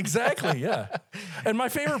 right? Exactly, yeah. And my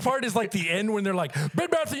favorite part is like the end when they're like,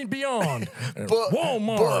 Bed Bath & Beyond,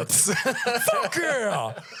 Walmart, Books. fuck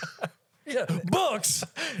yeah. Yeah, books.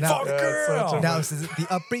 Fuck yeah. Now, is it the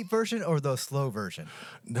upbeat version or the slow version?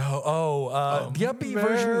 No, the upbeat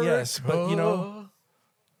version, yes. But,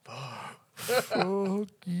 fuck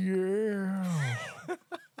yeah.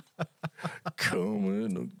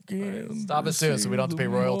 Coming again. Stop it soon so we don't have to pay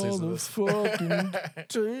royalties to this. Motherfucking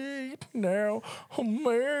day now,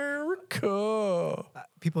 America.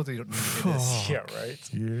 People don't need this. Yeah, right.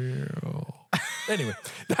 Yeah. Anyway,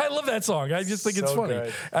 I love that song. I just think it's So funny.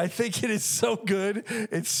 good. I think it is so good.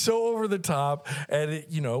 It's so over the top. And,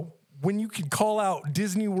 when you can call out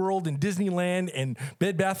Disney World and Disneyland and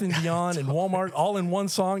Bed Bath & Beyond and Walmart all in one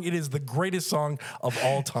song, it is the greatest song of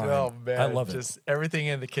all time. Oh man, I love just everything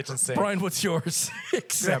in the kitchen sink. Brian, what's yours?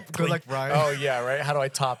 Exactly. Good luck, Brian. Oh yeah, right. How do I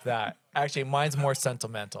top that? Actually, mine's more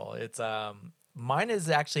sentimental. It's mine is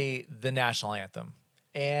actually the national anthem,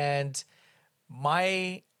 and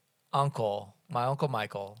my uncle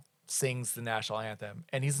Michael sings the national anthem,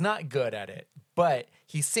 and he's not good at it, but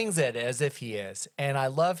he sings it as if he is. And I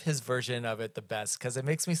love his version of it the best because it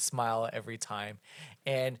makes me smile every time.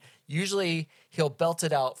 And usually he'll belt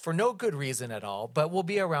it out for no good reason at all, but we'll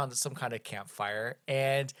be around some kind of campfire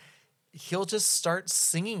and he'll just start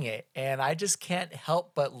singing it. And I just can't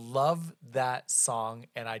help but love that song.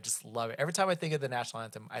 And I just love it. Every time I think of the national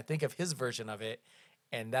anthem, I think of his version of it.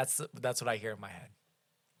 And that's what I hear in my head.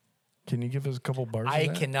 Can you give us a couple bars? I of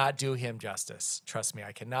that? cannot do him justice. Trust me,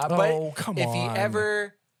 I cannot. Oh, But come if he on.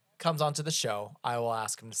 ever comes onto the show, I will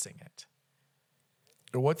ask him to sing it.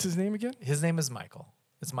 What's his name again? His name is Michael.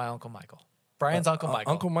 It's my Uncle Michael. Brian's Uncle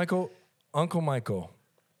Michael. Uncle Michael.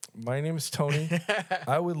 My name is Tony.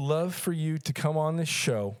 I would love for you to come on this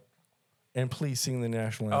show and please sing the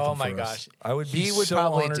national anthem. Oh my for us. gosh. I would be He would so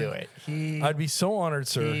probably honored. do it. I'd be so honored,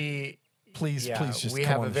 sir. Please Yeah, just we come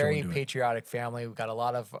have on a the show very and do it. patriotic family. We've got a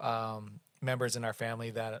lot of members in our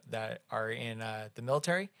family that are in the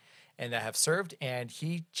military and that have served, and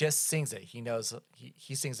he just sings it. He knows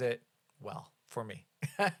he sings it well for me.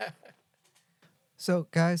 So,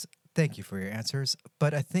 guys, thank you for your answers,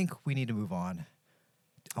 but I think we need to move on.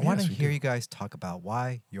 I want to we hear do. you guys talk about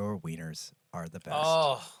why your wieners are the best.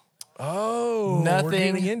 Oh, we're nothing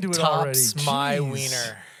getting into it already. tops my Jeez.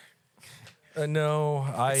 wiener. No,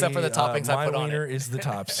 Except for the toppings I my put on wiener it. is the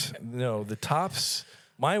tops. No, the tops.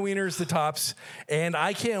 My wiener is the tops, and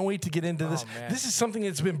I can't wait to get into this. man. This is something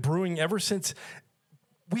that's been brewing ever since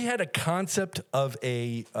we had a concept of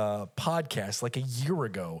a podcast like a year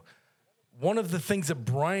ago. One of the things that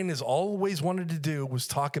Brian has always wanted to do was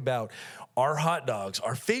talk about our hot dogs,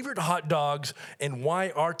 our favorite hot dogs, and why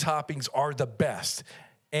our toppings are the best.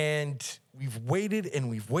 And we've waited and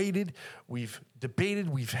we've waited. We've debated.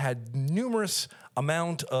 We've had numerous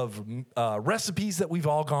amount of recipes that we've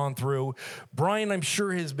all gone through. Brian, I'm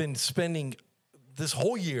sure, has been spending this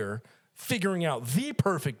whole year figuring out the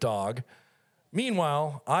perfect dog.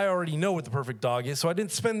 Meanwhile, I already know what the perfect dog is, so I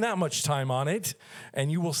didn't spend that much time on it. And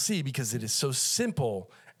you will see, because it is so simple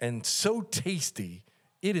and so tasty,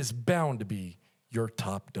 it is bound to be your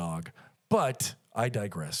top dog. But I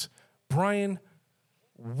digress. Brian,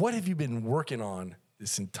 what have you been working on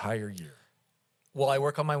this entire year? Well, I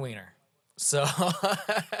work on my wiener. So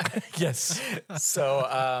Yes.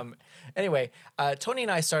 Anyway, Tony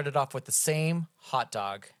and I started off with the same hot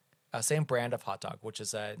dog, same brand of hot dog, which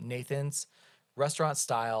is Nathan's restaurant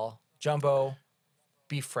style jumbo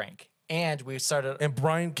beef frank. And we started. And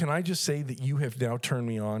Brian, can I just say that you have now turned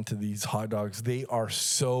me on to these hot dogs? They are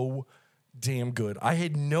so damn good. I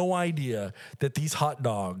had no idea that these hot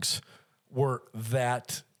dogs were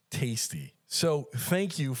that tasty. So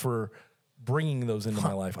thank you for bringing those into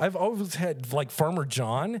my life. I've always had like Farmer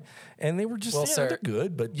John, and they were just, Well, yeah, sir, they're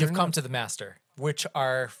good, but You've they're come not- to the master. which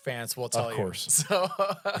our fans will tell Of course. you. So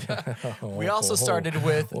we also started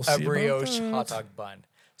with We'll a see about brioche that. hot dog bun.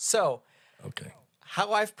 So Okay.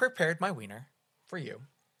 how I've prepared my wiener for you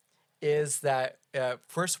is that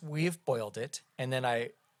first we've boiled it, and then I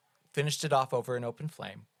finished it off over an open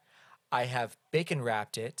flame. I have bacon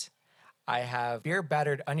wrapped it. I have beer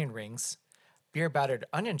battered onion rings, beer battered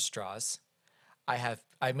onion straws.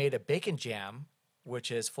 I made a bacon jam,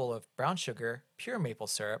 which is full of brown sugar, pure maple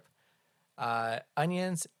syrup,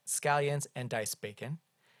 onions, scallions, and diced bacon.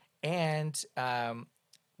 And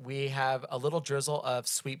we have a little drizzle of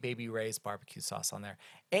Sweet Baby Ray's barbecue sauce on there.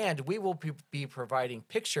 And we will be providing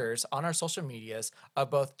pictures on our social medias of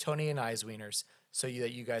both Tony and I's wieners so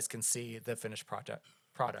that you guys can see the finished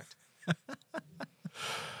product.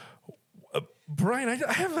 Brian,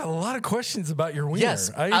 I have a lot of questions about your wiener. Yes,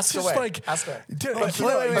 It's just away. like, Ask away. Dude, But you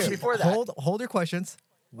know, wait. Before that, Hold your questions.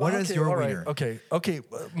 What is okay, your all right, wiener? Okay.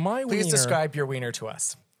 My please wiener. describe your wiener to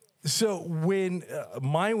us. So when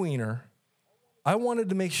my wiener, I wanted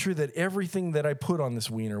to make sure that everything that I put on this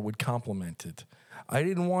wiener would complement it. I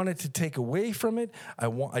didn't want it to take away from it. I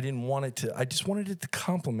just wanted it to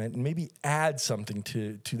complement and maybe add something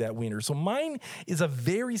to that wiener. So mine is a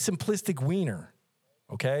very simplistic wiener.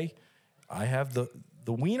 Okay, I have the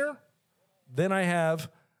wiener, then I have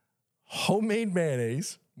homemade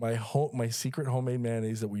mayonnaise, my secret homemade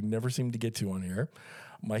mayonnaise that we never seem to get to on here.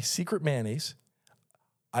 My secret mayonnaise.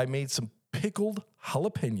 I made some pickled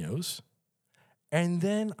jalapenos, and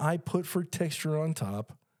then I put for texture on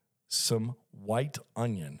top some white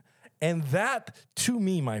onion. And that, to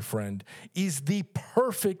me, my friend, is the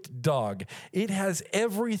perfect dog. It has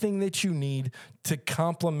everything that you need to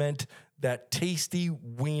complement that tasty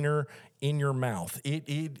wiener in your mouth.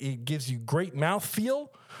 It gives you great mouthfeel.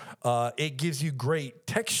 It gives you great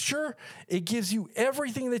texture. It gives you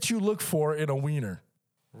everything that you look for in a wiener.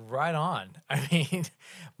 Right on. I mean,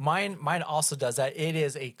 mine also does that. It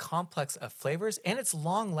is a complex of flavors and it's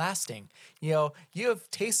long lasting. You know, you have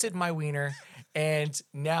tasted my wiener and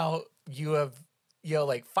now you have,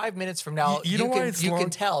 like 5 minutes from now, You know why it's you long? can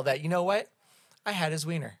tell that, you know what? I had his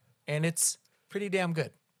wiener and it's pretty damn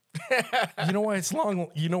good. You know why it's long?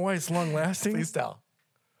 You know why it's long lasting? Please tell.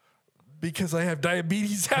 Because I have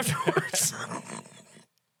diabetes afterwards.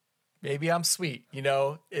 Maybe I'm sweet,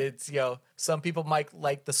 it's, some people might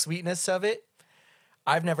like the sweetness of it.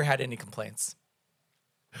 I've never had any complaints.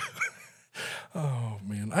 Oh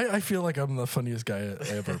man, I feel like I'm the funniest guy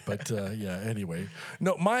ever, but yeah. Anyway,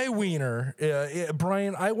 no, my wiener,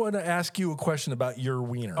 Brian. I want to ask you a question about your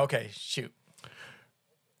wiener. Okay, shoot.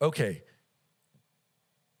 Okay,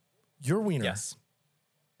 your wiener. Yes.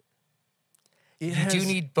 You You do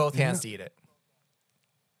need both hands to eat it.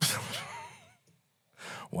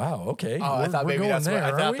 Wow. Okay. Oh, I thought maybe that's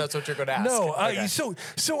aren't we? that's what you're going to ask. No. Okay.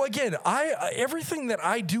 So again, everything that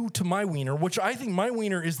I do to my wiener, which I think my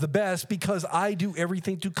wiener is the best because I do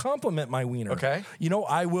everything to complement my wiener. Okay.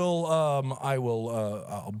 I will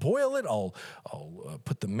I'll boil it. I'll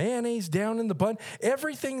put the mayonnaise down in the bun.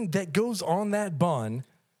 Everything that goes on that bun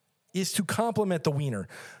is to complement the wiener.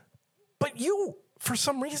 But you, for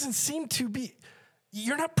some reason, seem to be.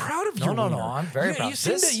 You're not proud of your wiener. No. I'm very proud.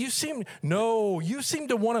 You seem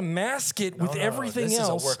to want to mask it with everything this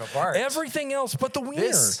else. is a work of art. Everything else but the wiener.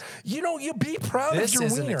 You be proud of This your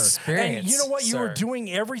is an wiener. experience, And you know what? You are sir. doing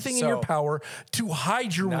everything in your power to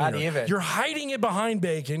hide your Not wiener. even. You're hiding it behind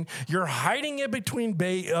bacon. You're hiding it between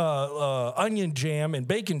onion jam and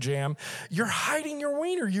bacon jam. You're hiding your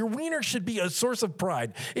wiener. Your wiener should be a source of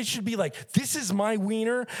pride. It should be like, this is my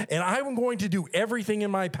wiener, and I'm going to do everything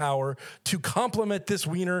in my power to complement this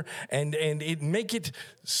wiener and it make it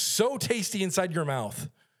so tasty inside your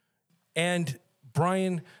mouth. And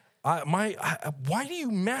Brian, why do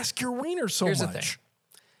you mask your wiener so Here's much? the thing.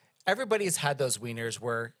 Everybody's had those wieners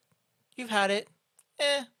where you've had it,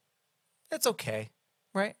 it's okay,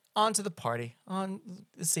 right? On to the party.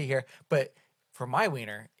 Let's see here. But for my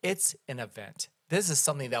wiener, it's an event. This is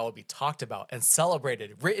something that will be talked about and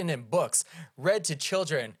celebrated, written in books, read to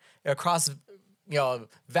children across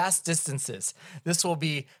vast distances. This will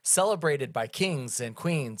be celebrated by kings and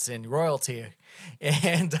queens and royalty.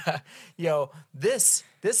 And, this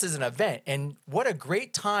is an event. And what a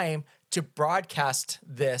great time to broadcast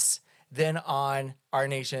this than on our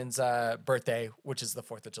nation's birthday, which is the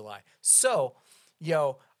 4th of July. So,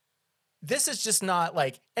 this is just not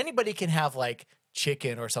like anybody can have like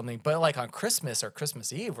chicken or something, but like on Christmas or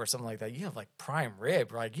Christmas Eve or something like that, you have like prime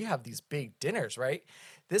rib, right? You have these big dinners, right?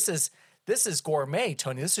 This This is gourmet,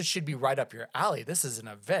 Tony. Should be right up your alley. This is an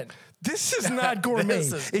event. This is not gourmet.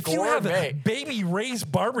 This is if you have a Baby Ray's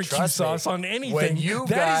barbecue Trust sauce me, on anything, when you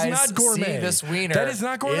that guys is not gourmet. see this wiener, that is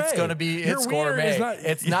not gourmet. It's going to be Your it's wiener gourmet. is not,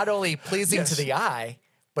 it's not only pleasing Yes. to the eye,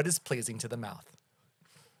 but it's pleasing to the mouth.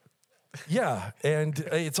 Yeah, and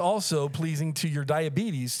it's also pleasing to your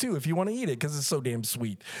diabetes too if you want to eat it because it's so damn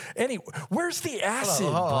sweet. Anyway, where's the acid,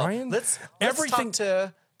 Hold on. Brian? Let's talk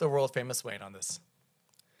to the world famous Wayne on this.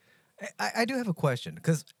 I do have a question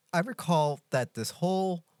because I recall that this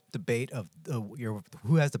whole debate of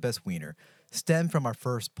who has the best wiener stemmed from our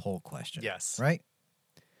first poll question. Yes. Right?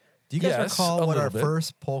 Do you guys Yes, recall a what our little bit.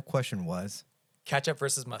 first poll question was? Ketchup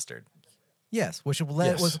versus mustard. Yes, which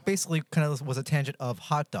Yes. was basically kind of was a tangent of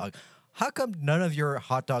hot dog. How come none of your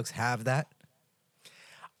hot dogs have that?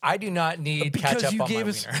 I do not need Because ketchup you on gave my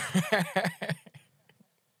us- wiener.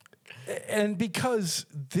 And because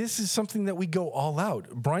this is something that we go all out.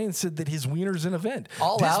 Brian said that his wiener's an event.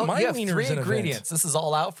 All This, out? My You have wiener's 3 an ingredients. This is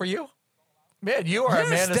all out for you? Man, you are a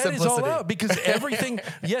man Yes, of that simplicity. is all out because everything.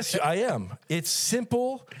 Yes, I am. It's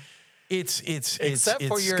simple. It's Except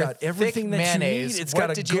for your got everything thick that mayonnaise, you need. It's what got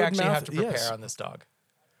a did good you actually mouth. have to prepare Yes. on this dog?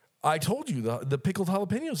 I told you the pickled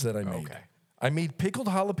jalapenos that I made. Okay. I made pickled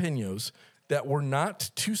jalapenos that were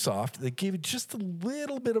not too soft. They gave it just a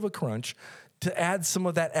little bit of a crunch to add some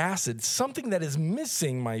of that acid, something that is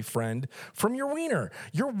missing, my friend, from your wiener.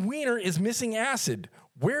 Your wiener is missing acid.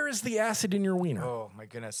 Where is the acid in your wiener? Oh my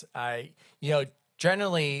goodness.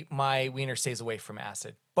 Generally my wiener stays away from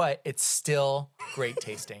acid, but it's still great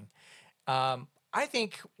tasting. I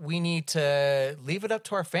think we need to leave it up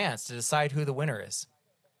to our fans to decide who the winner is.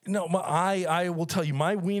 No, I will tell you,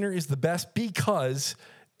 my wiener is the best because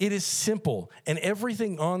it is simple, and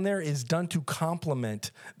everything on there is done to complement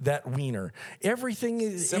that wiener. Everything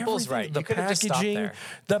is Simple's everything, right. The You could have just stopped packaging, there.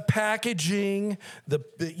 the packaging,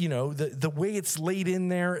 the way it's laid in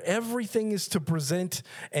there. Everything is to present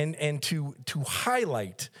and to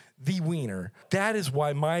highlight the wiener. That is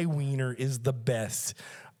why my wiener is the best.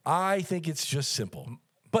 I think it's just simple.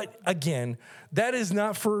 But again, that is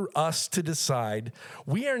not for us to decide.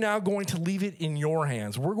 We are now going to leave it in your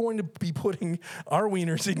hands. We're going to be putting our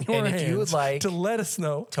wieners in your And hands if you would like to let us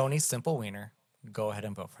know. Tony's Simple Wiener, go ahead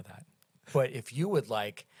and vote for that. But if you would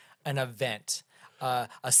like an event, a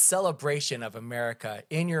celebration of America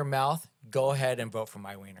in your mouth, go ahead and vote for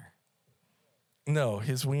my wiener. No,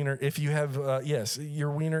 his wiener. If you have, yes,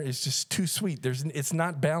 your wiener is just too sweet. It's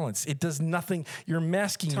not balanced. It does nothing. You're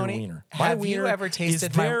masking Tony, your wiener. have you ever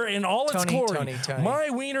tasted is there my- in all its Tony, glory? Tony. My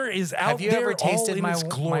wiener is out Have you there ever tasted all in my its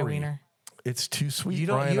glory. wiener? It's too sweet, You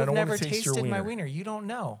don't. Brian. I You've don't never want to taste your tasted wiener. my wiener. You don't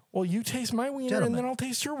know. Well, you taste my wiener, and Gentlemen, then I'll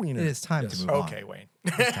taste your wiener. It is time to move on. Okay, Wayne.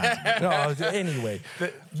 No, anyway, we're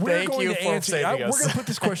thank going you to for answer. saving We're us. going to put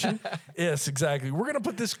this question. Yes, exactly. We're going to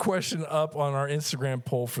put this question up on our Instagram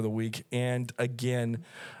poll for the week. And again,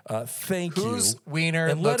 thank you. Whose wiener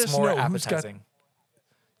And let looks us more know who's got- appetizing?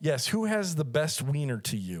 Yes, who has the best wiener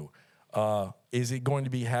to you? Is it going to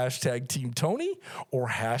be hashtag Team Tony or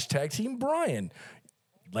hashtag Team Brian?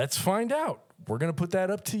 Let's find out. We're going to put that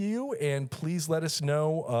up to you, and please let us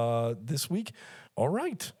know this week. All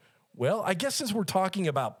right. Well, I guess since we're talking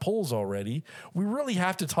about polls already, we really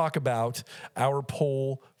have to talk about our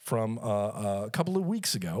poll from a couple of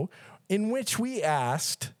weeks ago, in which we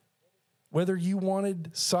asked whether you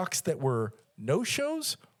wanted socks that were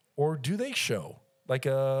no-shows or do they show, like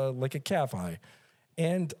a calf eye.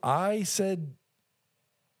 And I said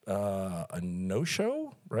a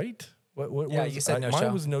no-show, right? What Yeah, was, you said no-show.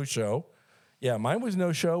 Mine was no-show. Yeah, mine was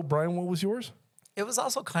no-show. Brian, what was yours? It was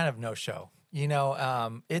also kind of no show.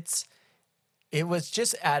 It was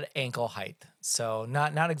just at ankle height. So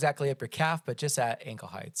not exactly up your calf, but just at ankle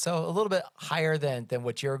height. So a little bit higher than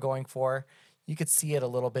what you're going for. You could see it a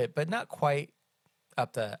little bit, but not quite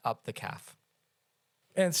up the calf.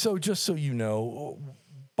 And so just so you know,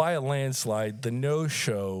 by a landslide, the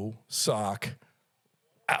no-show sock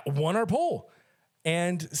won our poll.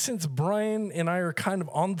 And since Brian and I are kind of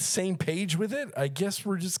on the same page with it, I guess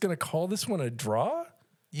we're just going to call this one a draw?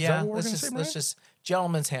 Is that what we're gonna say, Brian? let's just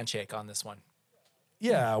gentleman's handshake on this one.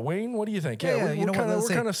 Yeah, Wayne, what do you think? Yeah, we're, you know what, let's we're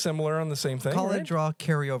say- kind of similar on the same thing, Call right? it draw,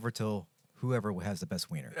 carry over till whoever has the best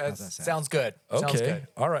wiener. How's that sound? Sounds good. Sounds Okay. good.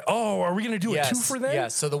 All right. Oh, are we going to do a Yes. two for then?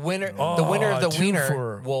 Yes. So the winner Oh, of the two wiener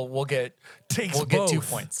for- will get Takes we'll get 2 both.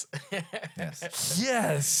 points. Yes.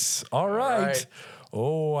 Yes. All right. right.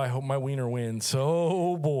 Oh, I hope my wiener wins.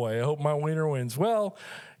 Oh, boy. I hope my wiener wins. Well,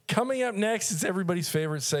 coming up next is everybody's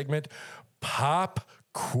favorite segment, Pop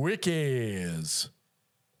Quickies.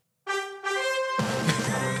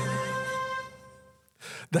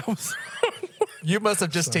 That was You must have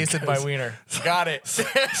just tasted my wiener. Got it.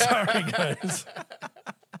 Sorry, guys.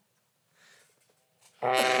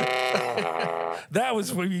 That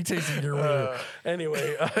was when you tasted your wiener.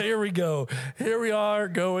 Anyway, here we go. Here we are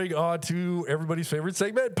going on to everybody's favorite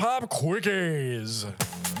segment, Pop Quickies.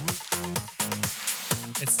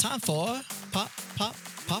 It's time for Pop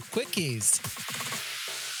Quickies.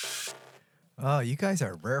 Oh, you guys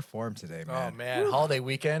are rare form today, man. Oh, man. Holiday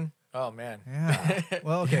weekend. Oh, man. Yeah.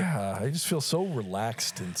 Well, okay. Yeah, I just feel so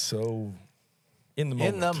relaxed and so in the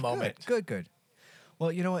moment. In the moment. Good.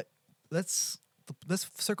 Well, you know what? Let's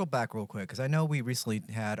circle back real quick because I know we recently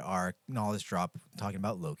had our knowledge drop talking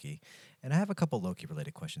about Loki, and I have a couple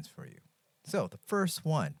Loki-related questions for you. So the first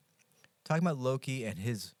one, talking about Loki and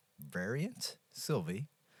his variant, Sylvie,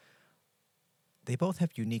 they both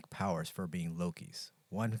have unique powers for being Lokis.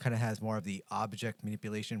 One kind of has more of the object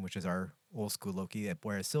manipulation, which is our old school Loki,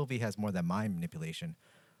 whereas Sylvie has more of that mind manipulation.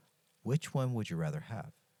 Which one would you rather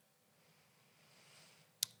have?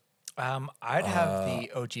 I'd have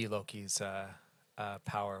the OG Loki's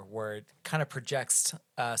power, where it kind of projects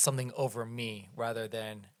something over me rather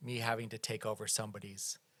than me having to take over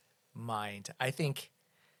somebody's mind. I think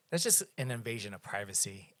that's just an invasion of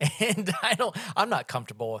privacy, and I'm not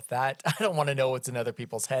comfortable with that. I don't want to know what's in other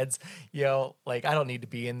people's heads. I don't need to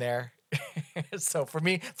be in there. So for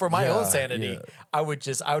me, for my own sanity, I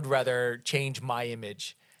would rather change my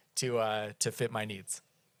image to fit my needs.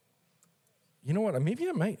 You know what? Maybe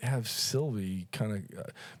I might have Sylvie kind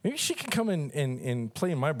of. Maybe she can come in and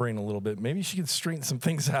play in my brain a little bit. Maybe she can straighten some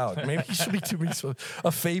things out. Maybe she'll be doing me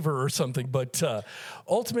a favor or something. But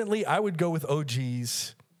ultimately, I would go with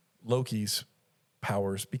Loki's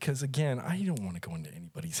powers because, again, I don't want to go into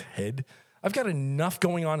anybody's head. I've got enough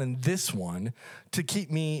going on in this one to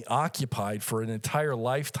keep me occupied for an entire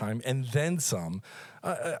lifetime and then some.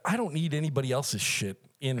 I don't need anybody else's shit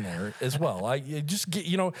in there as well. I just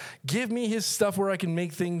give me his stuff where I can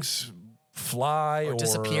make things fly or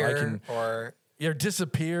disappear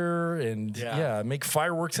disappear and make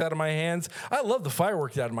fireworks out of my hands. I love the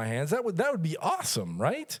fireworks out of my hands. That would be awesome,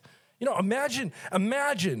 right?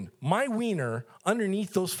 Imagine my wiener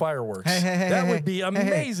underneath those fireworks. That would be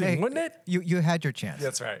amazing, wouldn't it? You had your chance.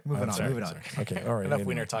 That's right. Moving on. Okay, all right. Enough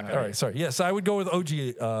wiener talk. All right, sorry. Yes, I would go with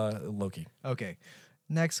OG Loki. Okay,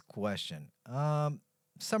 next question.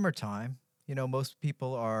 Summertime, most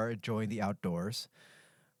people are enjoying the outdoors,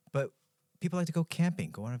 but people like to go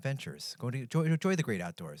camping, go on adventures, go to enjoy the great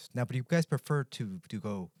outdoors. Now, but you guys prefer to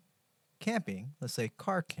go camping, let's say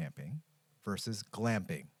car camping, versus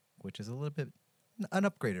glamping, which is a little bit an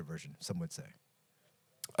upgraded version, some would say.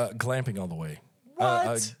 Glamping all the way.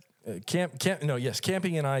 What?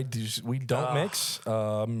 Camping and I we don't mix.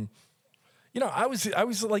 I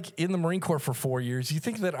was like in the Marine Corps for 4 years. You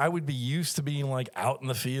think that I would be used to being like out in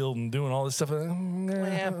the field and doing all this stuff?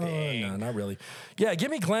 Glamping. No, not really. Yeah,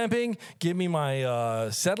 give me glamping. Give me my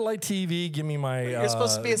satellite TV. Give me my. You're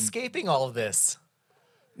supposed to be escaping all of this.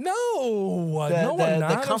 No, I'm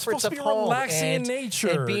not. The comforts of of home, relaxing in nature,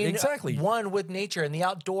 and being exactly one with nature and the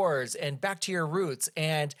outdoors, and back to your roots,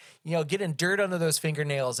 and getting dirt under those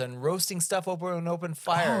fingernails and roasting stuff over an open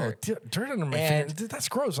fire. Oh, dirt under my fingers. That's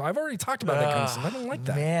gross. I've already talked about that kind of stuff. I don't like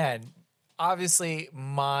that. Man, obviously,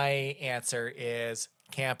 my answer is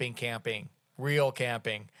camping, real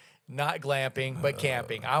camping, not glamping, but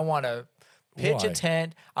camping. I want to pitch a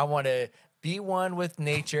tent. I want to be one with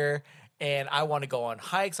nature. And I want to go on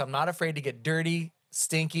hikes. I'm not afraid to get dirty,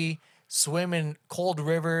 stinky, swim in cold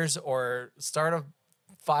rivers or start a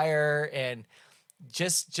fire and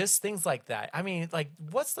just things like that. I mean, like,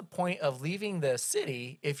 what's the point of leaving the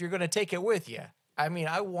city if you're going to take it with you? I mean,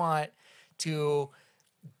 I want to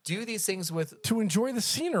do these things to enjoy the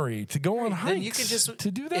scenery, to go on hikes, then you can just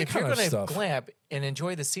to do that kind of stuff. If you're going to glamp and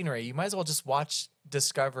enjoy the scenery, you might as well just watch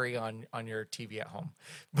Discovery on your TV at home.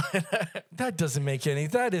 That doesn't make any.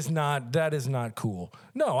 That is not cool.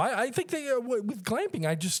 No, I think with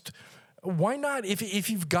glamping, why not? If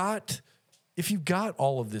you've got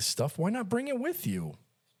all of this stuff, why not bring it with you?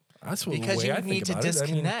 That's what because the way you I think need to about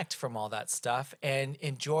disconnect from all that stuff and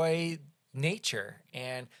enjoy nature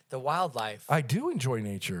and the wildlife. I do enjoy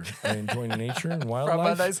nature. I enjoy nature and wildlife. From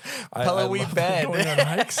a nice pillowy bed. Going on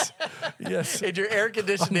hikes. Yes. In your air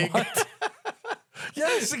conditioning.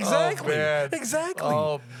 Yes, exactly. Exactly.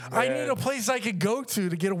 Oh, I need a place I could go to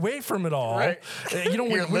get away from it all. Right.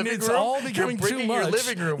 When it's all becoming too much. Your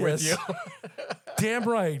living room with you. Damn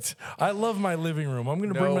right. I love my living room. I'm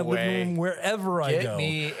going to bring my living room wherever I go. Get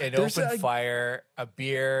me an open fire, a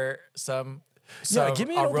beer, give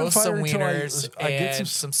me an I'll roast some wieners and get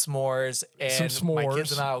some s'mores, and some s'mores. my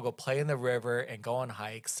kids and I will go play in the river and go on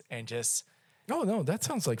hikes and just Oh no, that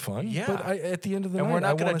sounds like fun. Yeah. But at the end of the night, And we're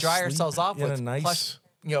not going to dry ourselves off with a nice plush,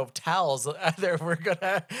 towels. Either we're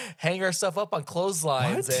gonna hang our stuff up on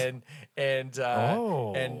clotheslines What?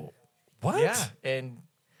 and what? yeah, and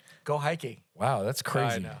go hiking. Wow, that's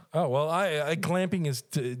crazy. know. Oh well, I glamping is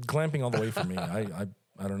glamping all the way for me.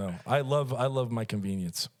 I don't know. I love my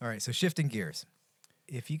convenience. All right, so shifting gears.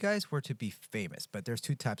 If you guys were to be famous, but there's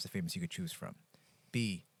two types of famous you could choose from.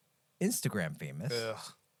 Be Instagram famous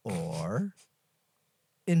or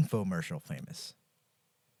infomercial famous.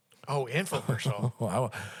 Oh, infomercial.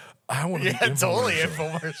 Oh, I want to Yeah, be totally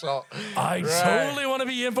infomercial. infomercial. I Right. totally want to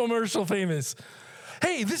be infomercial famous.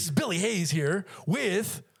 Hey, this is Billy Hayes here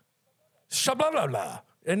with blah blah blah,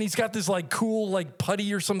 and he's got this like cool like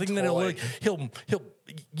putty or something that Toy. he'll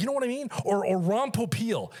you know what I mean? Or Ron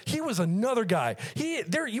Popeil. He was another guy.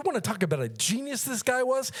 You want to talk about a genius this guy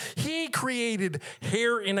was? He created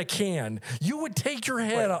hair in a can. You would take your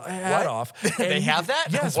hat off. And They have that?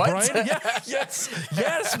 Yes, What? Brian. Yeah,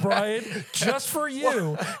 yes, Brian. Just for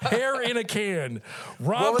you, hair in a can.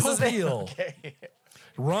 Ron What was his name? Popeil. Okay.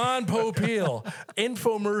 Ron Popeil,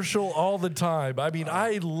 infomercial all the time. I mean,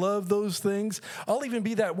 I love those things. I'll even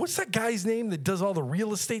be that. What's that guy's name that does all the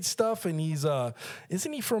real estate stuff? And he's,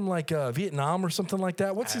 isn't he from like Vietnam or something like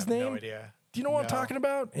that? What's his name? No idea. Do you know what I'm talking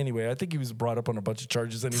about? Anyway, I think he was brought up on a bunch of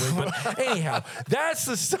charges anyway. But anyhow, that's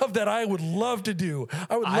the stuff that I would love to do.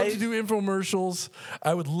 I would love to do infomercials.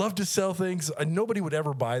 I would love to sell things. Nobody would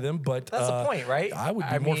ever buy them, but That's the point, right? I would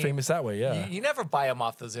be more famous that way. Yeah. You never buy them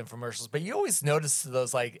off those infomercials, but you always notice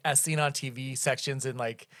those like as seen on TV sections in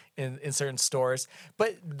like in certain stores.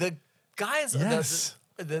 But the guys, Yes.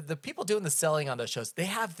 the people doing the selling on those shows, they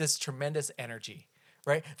have this tremendous energy.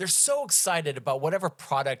 Right? They're so excited about whatever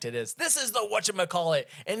product it is. This is the whatchamacallit,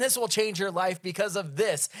 and this will change your life because of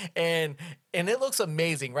this. And it looks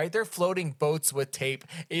amazing, right? They're floating boats with tape,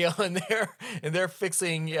 and they're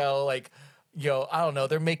fixing, I don't know,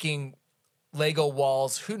 they're making Lego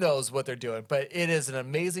walls. Who knows what they're doing? But it is an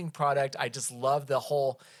amazing product. I just love the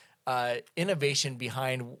whole innovation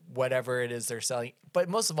behind whatever it is they're selling, but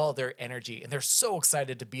most of all, their energy. And they're so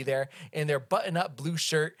excited to be there in their button-up blue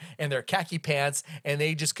shirt and their khaki pants, and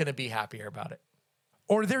they just couldn't be happier about it.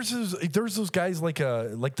 Or there's those guys like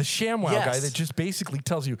the ShamWow guy that just basically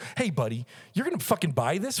tells you, hey, buddy, you're going to fucking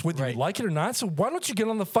buy this whether you like it or not. So why don't you get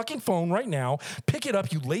on the fucking phone right now, pick it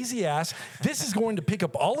up, you lazy ass. This is going to pick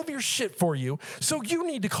up all of your shit for you. So you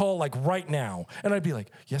need to call like right now. And I'd be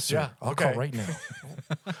like, yes, sir. I'll call right now.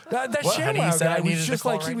 that ShamWow guy was just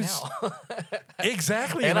like, he was.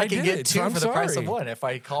 Exactly. And I can did get it, two so I'm for the price sorry. of one if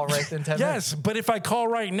I call right in 10 minutes. Yes, but if I call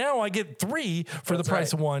right now, I get 3 for the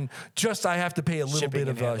price of one. Just I have to pay a little bit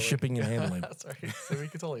of shipping and handling. That's right. So we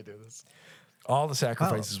could totally do this. All the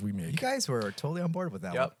sacrifices we You make. guys were totally on board with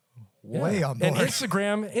that Yep. one. Way on board. And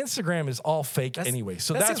Instagram is all fake anyway.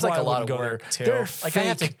 So that that's seems why like I a lot wouldn't of go work there. too. They're Like fake. I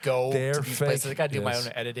have to go They're to these fake. places. I got to do my Yes.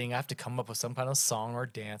 own editing. I have to come up with some kind of song or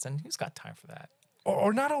dance, and who's got time for that?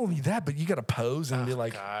 Or not only that, but you got to pose and be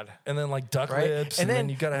like, God. and then like duck Right? lips, And then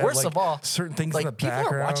you got to have worst like of all, certain things like in the people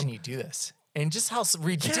background. are watching you do this, and just how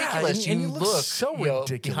ridiculous and you you look look so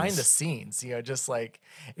ridiculous. behind the scenes. Just like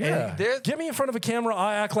Yeah, and get me in front of a camera.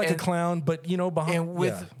 I act like a clown, but behind. And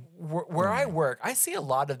with where I work, I see a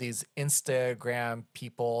lot of these Instagram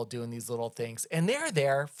people doing these little things, and they're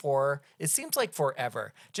there for, it seems like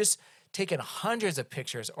forever, just taking hundreds of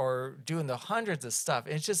pictures or doing the hundreds of stuff.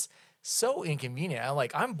 And it's just so inconvenient.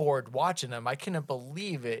 I'm bored watching them. I couldn't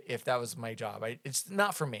believe it if that was my job. It's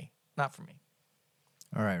not for me. Not for me.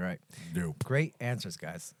 All right. Nope. Great answers,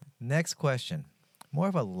 guys. Next question. More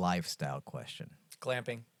of a lifestyle question.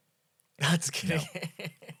 Glamping. That's kidding.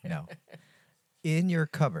 No. In your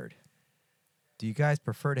cupboard, do you guys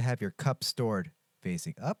prefer to have your cup stored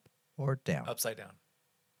facing up or down? Upside down.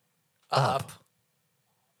 Up.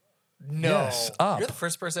 No. Yes, up. You're the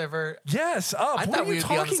first person ever. Yes, up. I What thought are we you would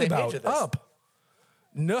be on the talking same page about? with this. Up.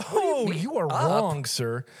 No, mean, you are up? wrong,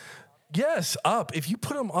 sir. Yes, up. If you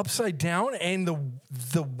put them upside down and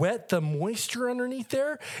the moisture underneath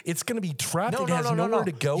there, it's going to be trapped. No, it has nowhere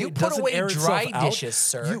to go. You it put doesn't away air dry itself out. dishes,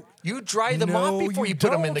 sir. You dry them off before you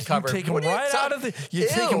put them in the don't. cupboard. You take them What are you right out of the. You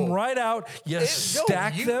take them Ew. right out. You No,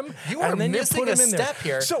 stack them, you are and then missing you put a them in there. step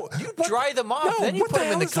here. So You dry them off, No, then you what put the them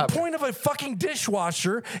in hell the is cupboard. the point of a fucking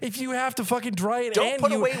dishwasher if you have to fucking dry it? Don't and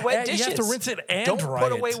put you, away wet and dishes. You have to rinse it and Don't dry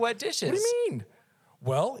put it. away wet dishes. What do you mean?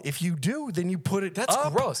 Well, if you do, then you put it That's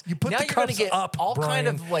up. gross. You put now the you're gonna cups get up, all kind Brian.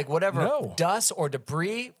 of whatever No. dust or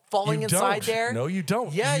debris falling You inside don't. there. No, you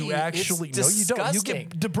don't. Yeah, you actually it's no, you don't. You disgusting.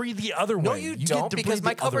 get debris the other way. No, you get don't, debris because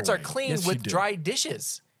my the other cupboards are way. clean Yes, you with do. dry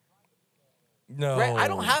dishes. No, Right? I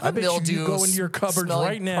don't have a I bet you mildew go into your cupboards smelling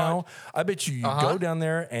right now. I bet you go down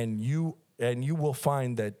there and you and you will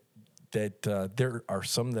find that there are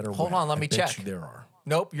some that are. Hold wet. on, let me I bet check. you there are.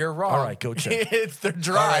 Nope, you're wrong. All right, go check. They're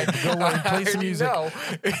dry. All right, go away and play some music. No,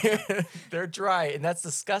 they're dry, and that's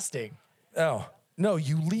disgusting. Oh. No,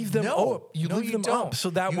 you leave them up. You leave them don't. up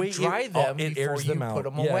so that You way dry them it before airs them you out. put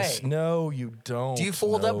them Yes. away. No, you don't. Do you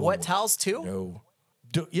fold up No. wet towels too? No.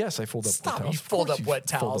 Yes, I fold up Stop! wet towels. You Of fold course up you wet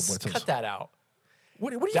fold up towels. wet towels. Cut that out.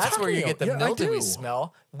 What are you That's talking where you about? get the Yeah, I mildewy do.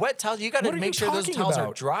 smell. Wet towels. You got to What are you make sure those talking towels are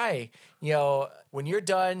about? dry. You know, when you're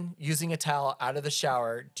done using a towel out of the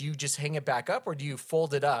shower, do you just hang it back up or do you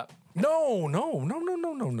fold it up? No. Oh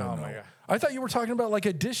my God. I thought you were talking about like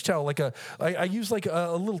a dish towel, I use like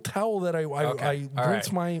a little towel that I Okay. All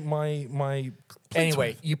rinse right. my plates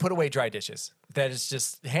Anyway, with. you put away dry dishes. That is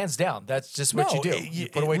just hands down. That's just what you do. You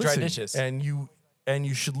put away dry listen, dishes. and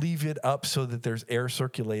you should leave it up so that there's air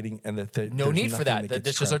circulating and that No there's need for nothing that. The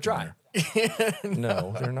gets dishes are trapped in dry. there.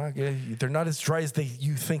 No, they're not. They're not as dry as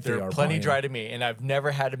you think they They're are. plenty Brian. dry to me, and I've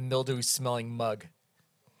never had a mildew smelling mug.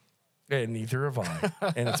 And neither have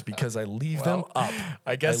I. And it's because I leave them up.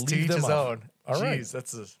 I guess to leave each them his up. own. All right. Jeez,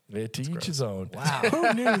 that's a To each his own. Wow.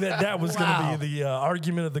 Who knew that was Wow. going to be the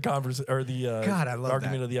argument of the conversation or the God, I love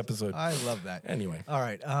argument that. of the episode? I love that. Anyway. All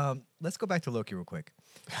right. Let's go back to Loki real quick.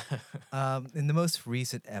 In the most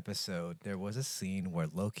recent episode, there was a scene where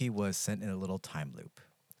Loki was sent in a little time loop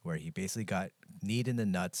where he basically got kneed in the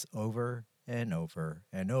nuts over and over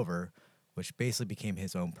and over, which basically became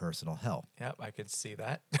his own personal hell. Yep, I could see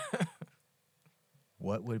that.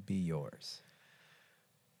 What would be yours?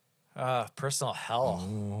 Personal hell.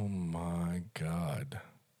 Oh my God.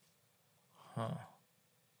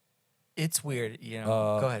 It's weird, you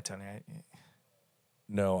know. Go ahead, Tony.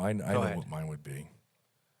 No, I know ahead. what mine would be.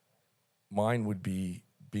 Mine would be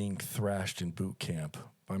being thrashed in boot camp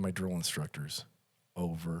by my drill instructors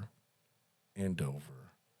over and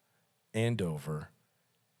over and over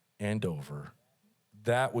and over.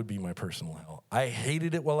 That would be my personal hell. I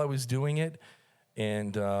hated it while I was doing it.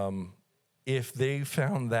 And if they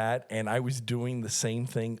found that and I was doing the same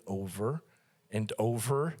thing over and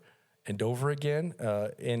over and over again,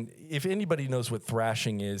 and if anybody knows what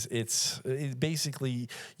thrashing is, it's basically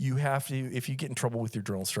you have to, if you get in trouble with your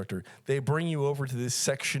drill instructor, they bring you over to this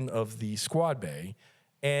section of the squad bay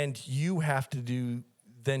and you have to do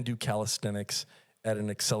calisthenics at an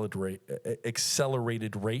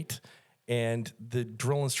accelerated rate. And the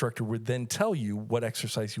drill instructor would then tell you what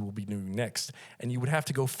exercise you will be doing next. And you would have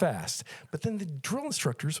to go fast. But then the drill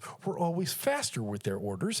instructors were always faster with their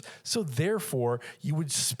orders. So therefore, you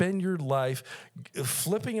would spend your life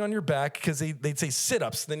flipping on your back because they'd say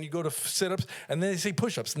sit-ups. Then you go to sit-ups. And then they say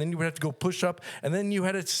push-ups. And then you would have to go push-up. And then you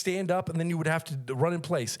had to stand up. And then you would have to run in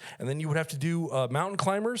place. And then you would have to do mountain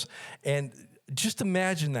climbers. And just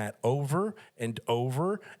imagine that over and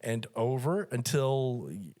over and over until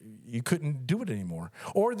you couldn't do it anymore.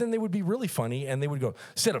 Or then they would be really funny and they would go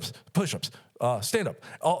sit-ups, push-ups, stand up,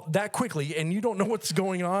 all that quickly, and you don't know what's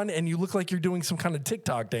going on and you look like you're doing some kind of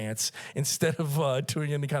TikTok dance instead of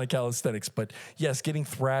doing any kind of calisthenics. But yes, getting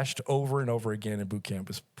thrashed over and over again in boot camp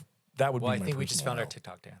that would be my I think we just personal found our hell.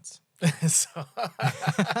 TikTok dance. So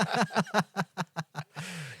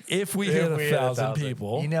If we hit 1,000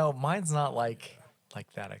 people. You know, mine's not like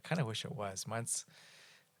that. I kind of wish it was. Mine's,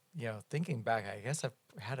 you know, thinking back, I guess I've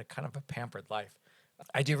had a kind of a pampered life.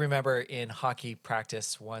 I do remember in hockey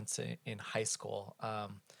practice once in high school,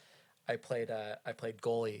 I played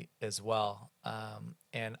goalie as well,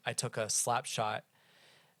 and I took a slap shot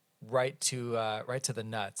right to the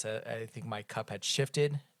nuts. I think my cup had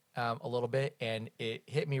shifted a little bit, and it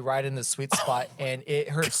hit me right in the sweet spot, and it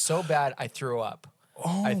hurt so bad I threw up.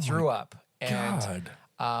 I threw up, and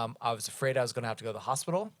God. I was afraid I was going to have to go to the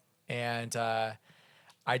hospital, and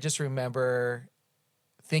I just remember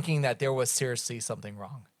thinking that there was seriously something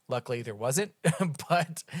wrong. Luckily, there wasn't,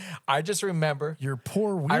 but I just remember Your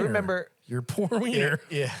poor wiener. I remember your poor wiener.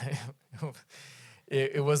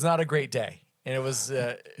 It was not a great day, and it was.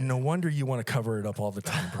 No wonder you want to cover it up all the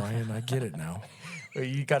time, Brian. I get it now.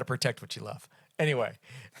 You got to protect what you love. Anyway,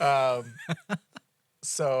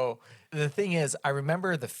 so the thing is, I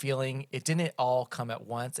remember the feeling. It didn't all come at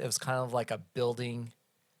once. It was kind of like a building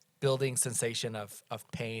sensation of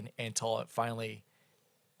pain until it finally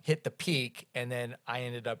hit the peak, and then I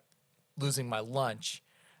ended up losing my lunch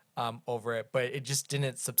over it. But it just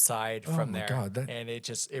didn't subside from my there, God, and it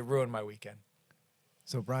ruined my weekend.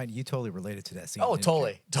 So, Brian, you totally related to that scene. Oh, didn't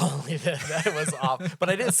you? totally. That was off. But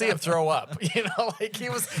I didn't see him throw up. You know, like he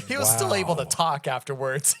was still able to Wow. talk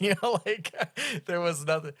afterwards. You know, like there was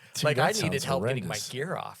nothing. See, like that I needed sounds help getting my horrendous.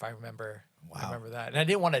 gear off. I remember. I remember that. And I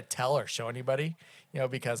didn't want to tell or show anybody,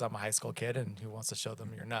 because I'm a high school kid and who wants to show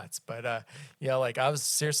them you're nuts. But, like I was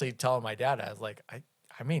seriously telling my dad, I was like,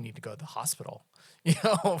 I may need to go to the hospital,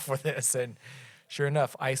 for this. And sure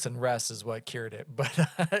enough, ice and rest is what cured it. But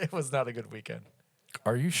it was not a good weekend.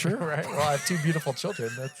 Are you sure? Right. Well, I have 2 beautiful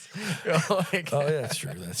children. That's oh, yeah, that's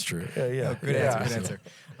true. That's true. Yeah. Good answer. Good answer.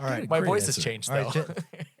 All right. My Great voice answer. has changed All though.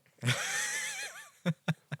 right,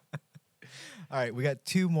 All right, we got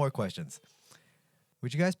 2 more questions.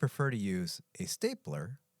 Would you guys prefer to use a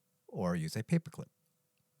stapler or use a paperclip?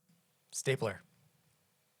 Stapler.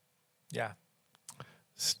 Yeah.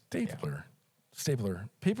 Stapler.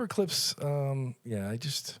 Paper clips. I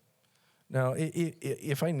just no.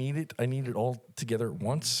 If I need it all together at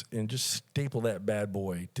once and just staple that bad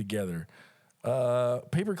boy together.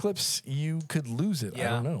 Paper clips, you could lose it. I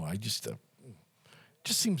don't know. I just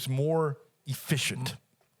seems more efficient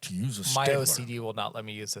to use a My stapler. OCD will not let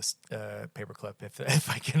me use this paperclip if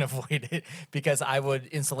I can avoid it, because I would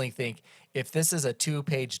instantly think if this is a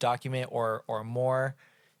 2-page document or more,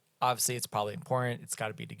 obviously it's probably important. It's got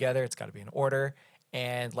to be together. It's got to be in order.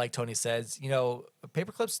 And like Tony says,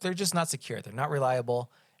 paper clips, they're just not secure. They're not reliable.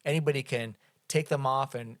 Anybody can take them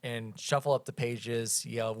off and shuffle up the pages,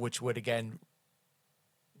 which would again,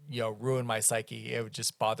 ruin my psyche. It would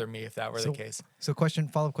just bother me if that were the case. So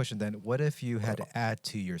follow-up question then. What if you had to add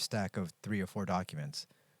to your stack of 3 or 4 documents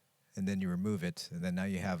and then you remove it and then now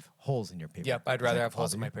you have holes in your paper? Yep, I'd rather have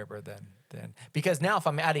holes in my paper than because now if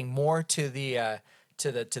I'm adding more to the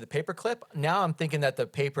to the paper clip, now I'm thinking that the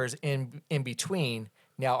papers in between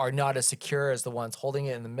now are not as secure as the ones holding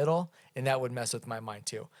it in the middle, and that would mess with my mind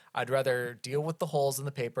too. I'd rather deal with the holes in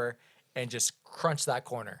the paper and just crunch that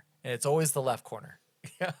corner, and it's always the left corner.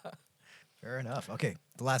 Yeah. Fair enough. Okay,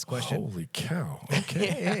 the last question. Holy cow! Okay.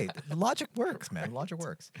 Hey, the logic works, man. Logic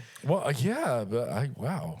works. Well, yeah, but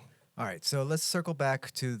wow. All right, so let's circle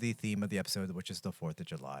back to the theme of the episode, which is the 4th of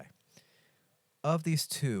July. Of these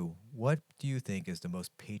 2, what do you think is the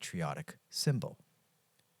most patriotic symbol?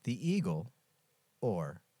 The eagle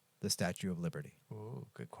or the Statue of Liberty? Ooh,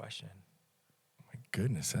 good question. My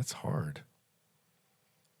goodness, that's hard.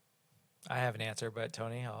 I have an answer, but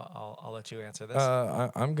Tony, I'll let you answer this.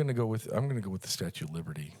 I'm gonna go with the Statue of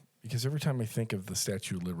Liberty, because every time I think of the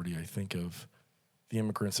Statue of Liberty, I think of the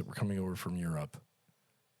immigrants that were coming over from Europe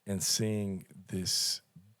and seeing this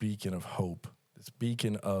beacon of hope, this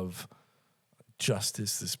beacon of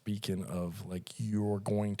justice, this beacon of like you're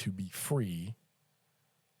going to be free.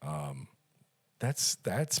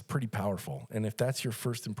 That's pretty powerful. And if that's your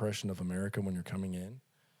first impression of America when you're coming in,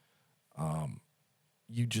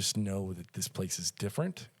 you just know that this place is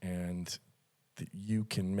different and that you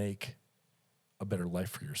can make a better life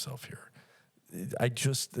for yourself here.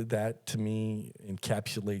 That to me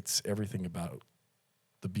encapsulates everything about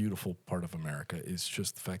the beautiful part of America, is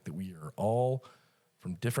just the fact that we are all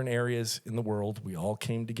from different areas in the world. We all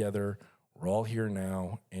came together. We're all here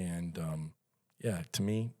now. And to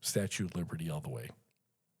me, Statue of Liberty all the way.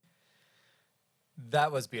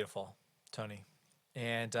 That was beautiful, Tony.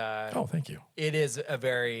 And thank you. It is a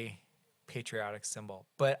very patriotic symbol,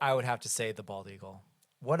 but I would have to say the bald eagle.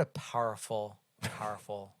 What a powerful,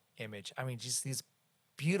 powerful image. I mean, just these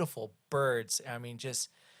beautiful birds. I mean,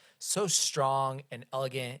 just so strong and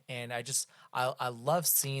elegant. And I love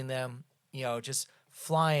seeing them, just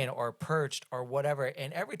flying or perched or whatever.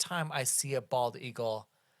 And every time I see a bald eagle,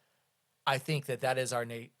 I think that is our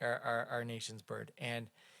nation's bird. And,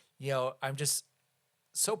 I'm just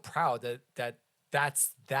so proud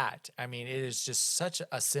that's that. I mean, it is just such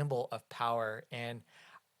a symbol of power, and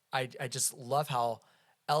I just love how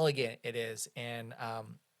elegant it is. And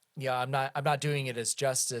I'm not doing it as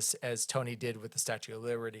justice as Tony did with the Statue of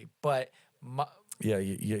Liberty, but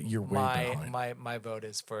you're way behind. My vote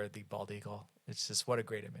is for the bald eagle. It's just what a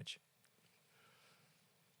great image.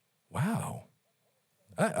 Wow.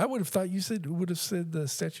 I would have thought you would have said the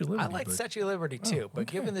Statue of Liberty. I like Statue of Liberty too, but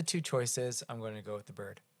given the 2 choices, I'm going to go with the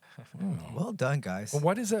bird. Well done, guys. Well,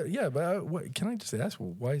 why does that? Yeah, but can I just ask?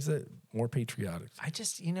 Well, why is that more patriotic? I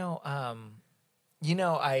just, I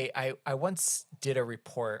once did a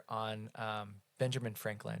report on Benjamin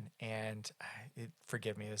Franklin, and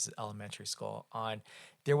forgive me, this is elementary school.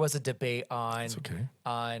 There was a debate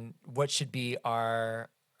on what should be our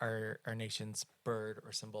nation's bird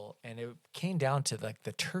or symbol, and it came down to like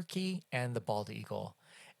the turkey and the bald eagle.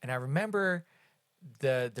 And I remember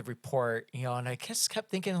the report, and I just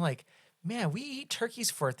kept thinking like, man, we eat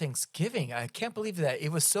turkeys for Thanksgiving. I can't believe that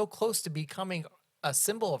it was so close to becoming a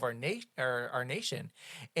symbol of our nation.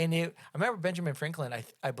 And I remember Benjamin Franklin,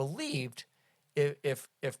 I believed, if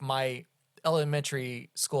my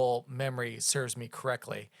elementary school memory serves me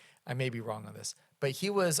correctly, I may be wrong on this, but he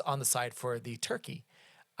was on the side for the turkey.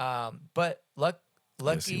 But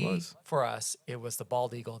lucky for us, it was the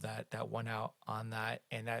bald eagle that won out on that,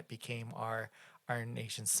 and that became our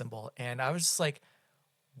nation's symbol. And I was just like,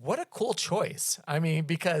 what a cool choice. I mean,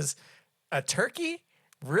 because a turkey,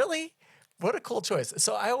 really? What a cool choice.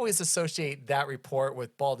 So I always associate that report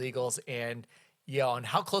with bald eagles and, and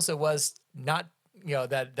how close it was, not,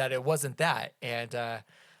 that it wasn't that. And I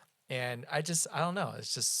don't know.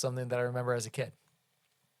 It's just something that I remember as a kid.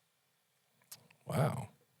 Wow.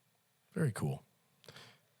 Very cool.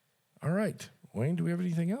 All right. Wayne, do we have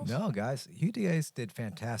anything else? No, guys. You guys did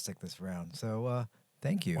fantastic this round. So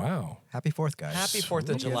thank you. Wow. Happy 4th, guys. Happy 4th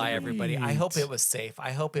of July, everybody. I hope it was safe.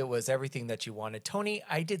 I hope it was everything that you wanted. Tony,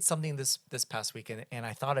 I did something this past weekend, and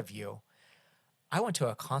I thought of you. I went to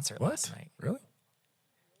a concert last night. Really?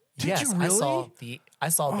 Yes, Did you really? I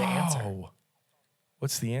saw the answer.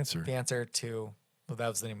 What's the answer? The answer to... Well, that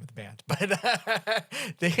was the name of the band, but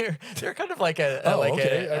they're kind of like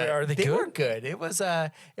okay. Are they good? They were good. It was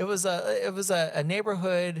a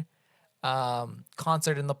neighborhood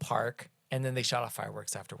concert in the park, and then they shot off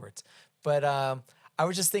fireworks afterwards. But I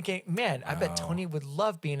was just thinking, man, I bet Tony would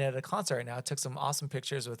love being at a concert right now. I took some awesome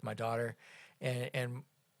pictures with my daughter and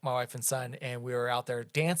my wife and son, and we were out there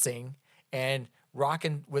dancing and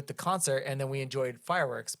rocking with the concert, and then we enjoyed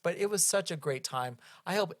fireworks. But it was such a great time.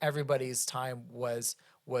 I hope everybody's time was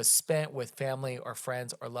spent with family or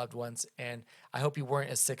friends or loved ones, and I hope you weren't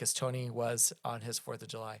as sick as Tony was on his 4th of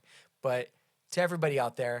July. But to everybody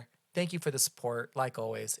out there, thank you for the support, like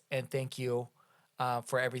always, and thank you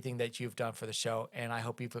for everything that you've done for the show, and I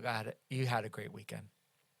hope you had a great weekend.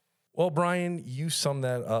 Well, Brian, you summed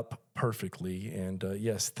that up perfectly. And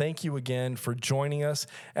yes, thank you again for joining us.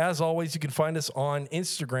 As always, you can find us on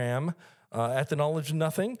Instagram at The Knowledge of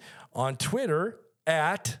Nothing, on Twitter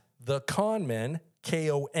at The K.O.N Men,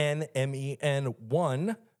 K.O.N.MEN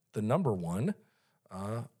 1, the number 1,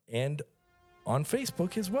 and on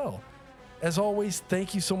Facebook as well. As always,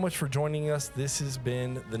 thank you so much for joining us. This has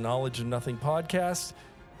been The Knowledge of Nothing podcast.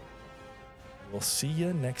 We'll see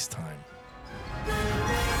you next time.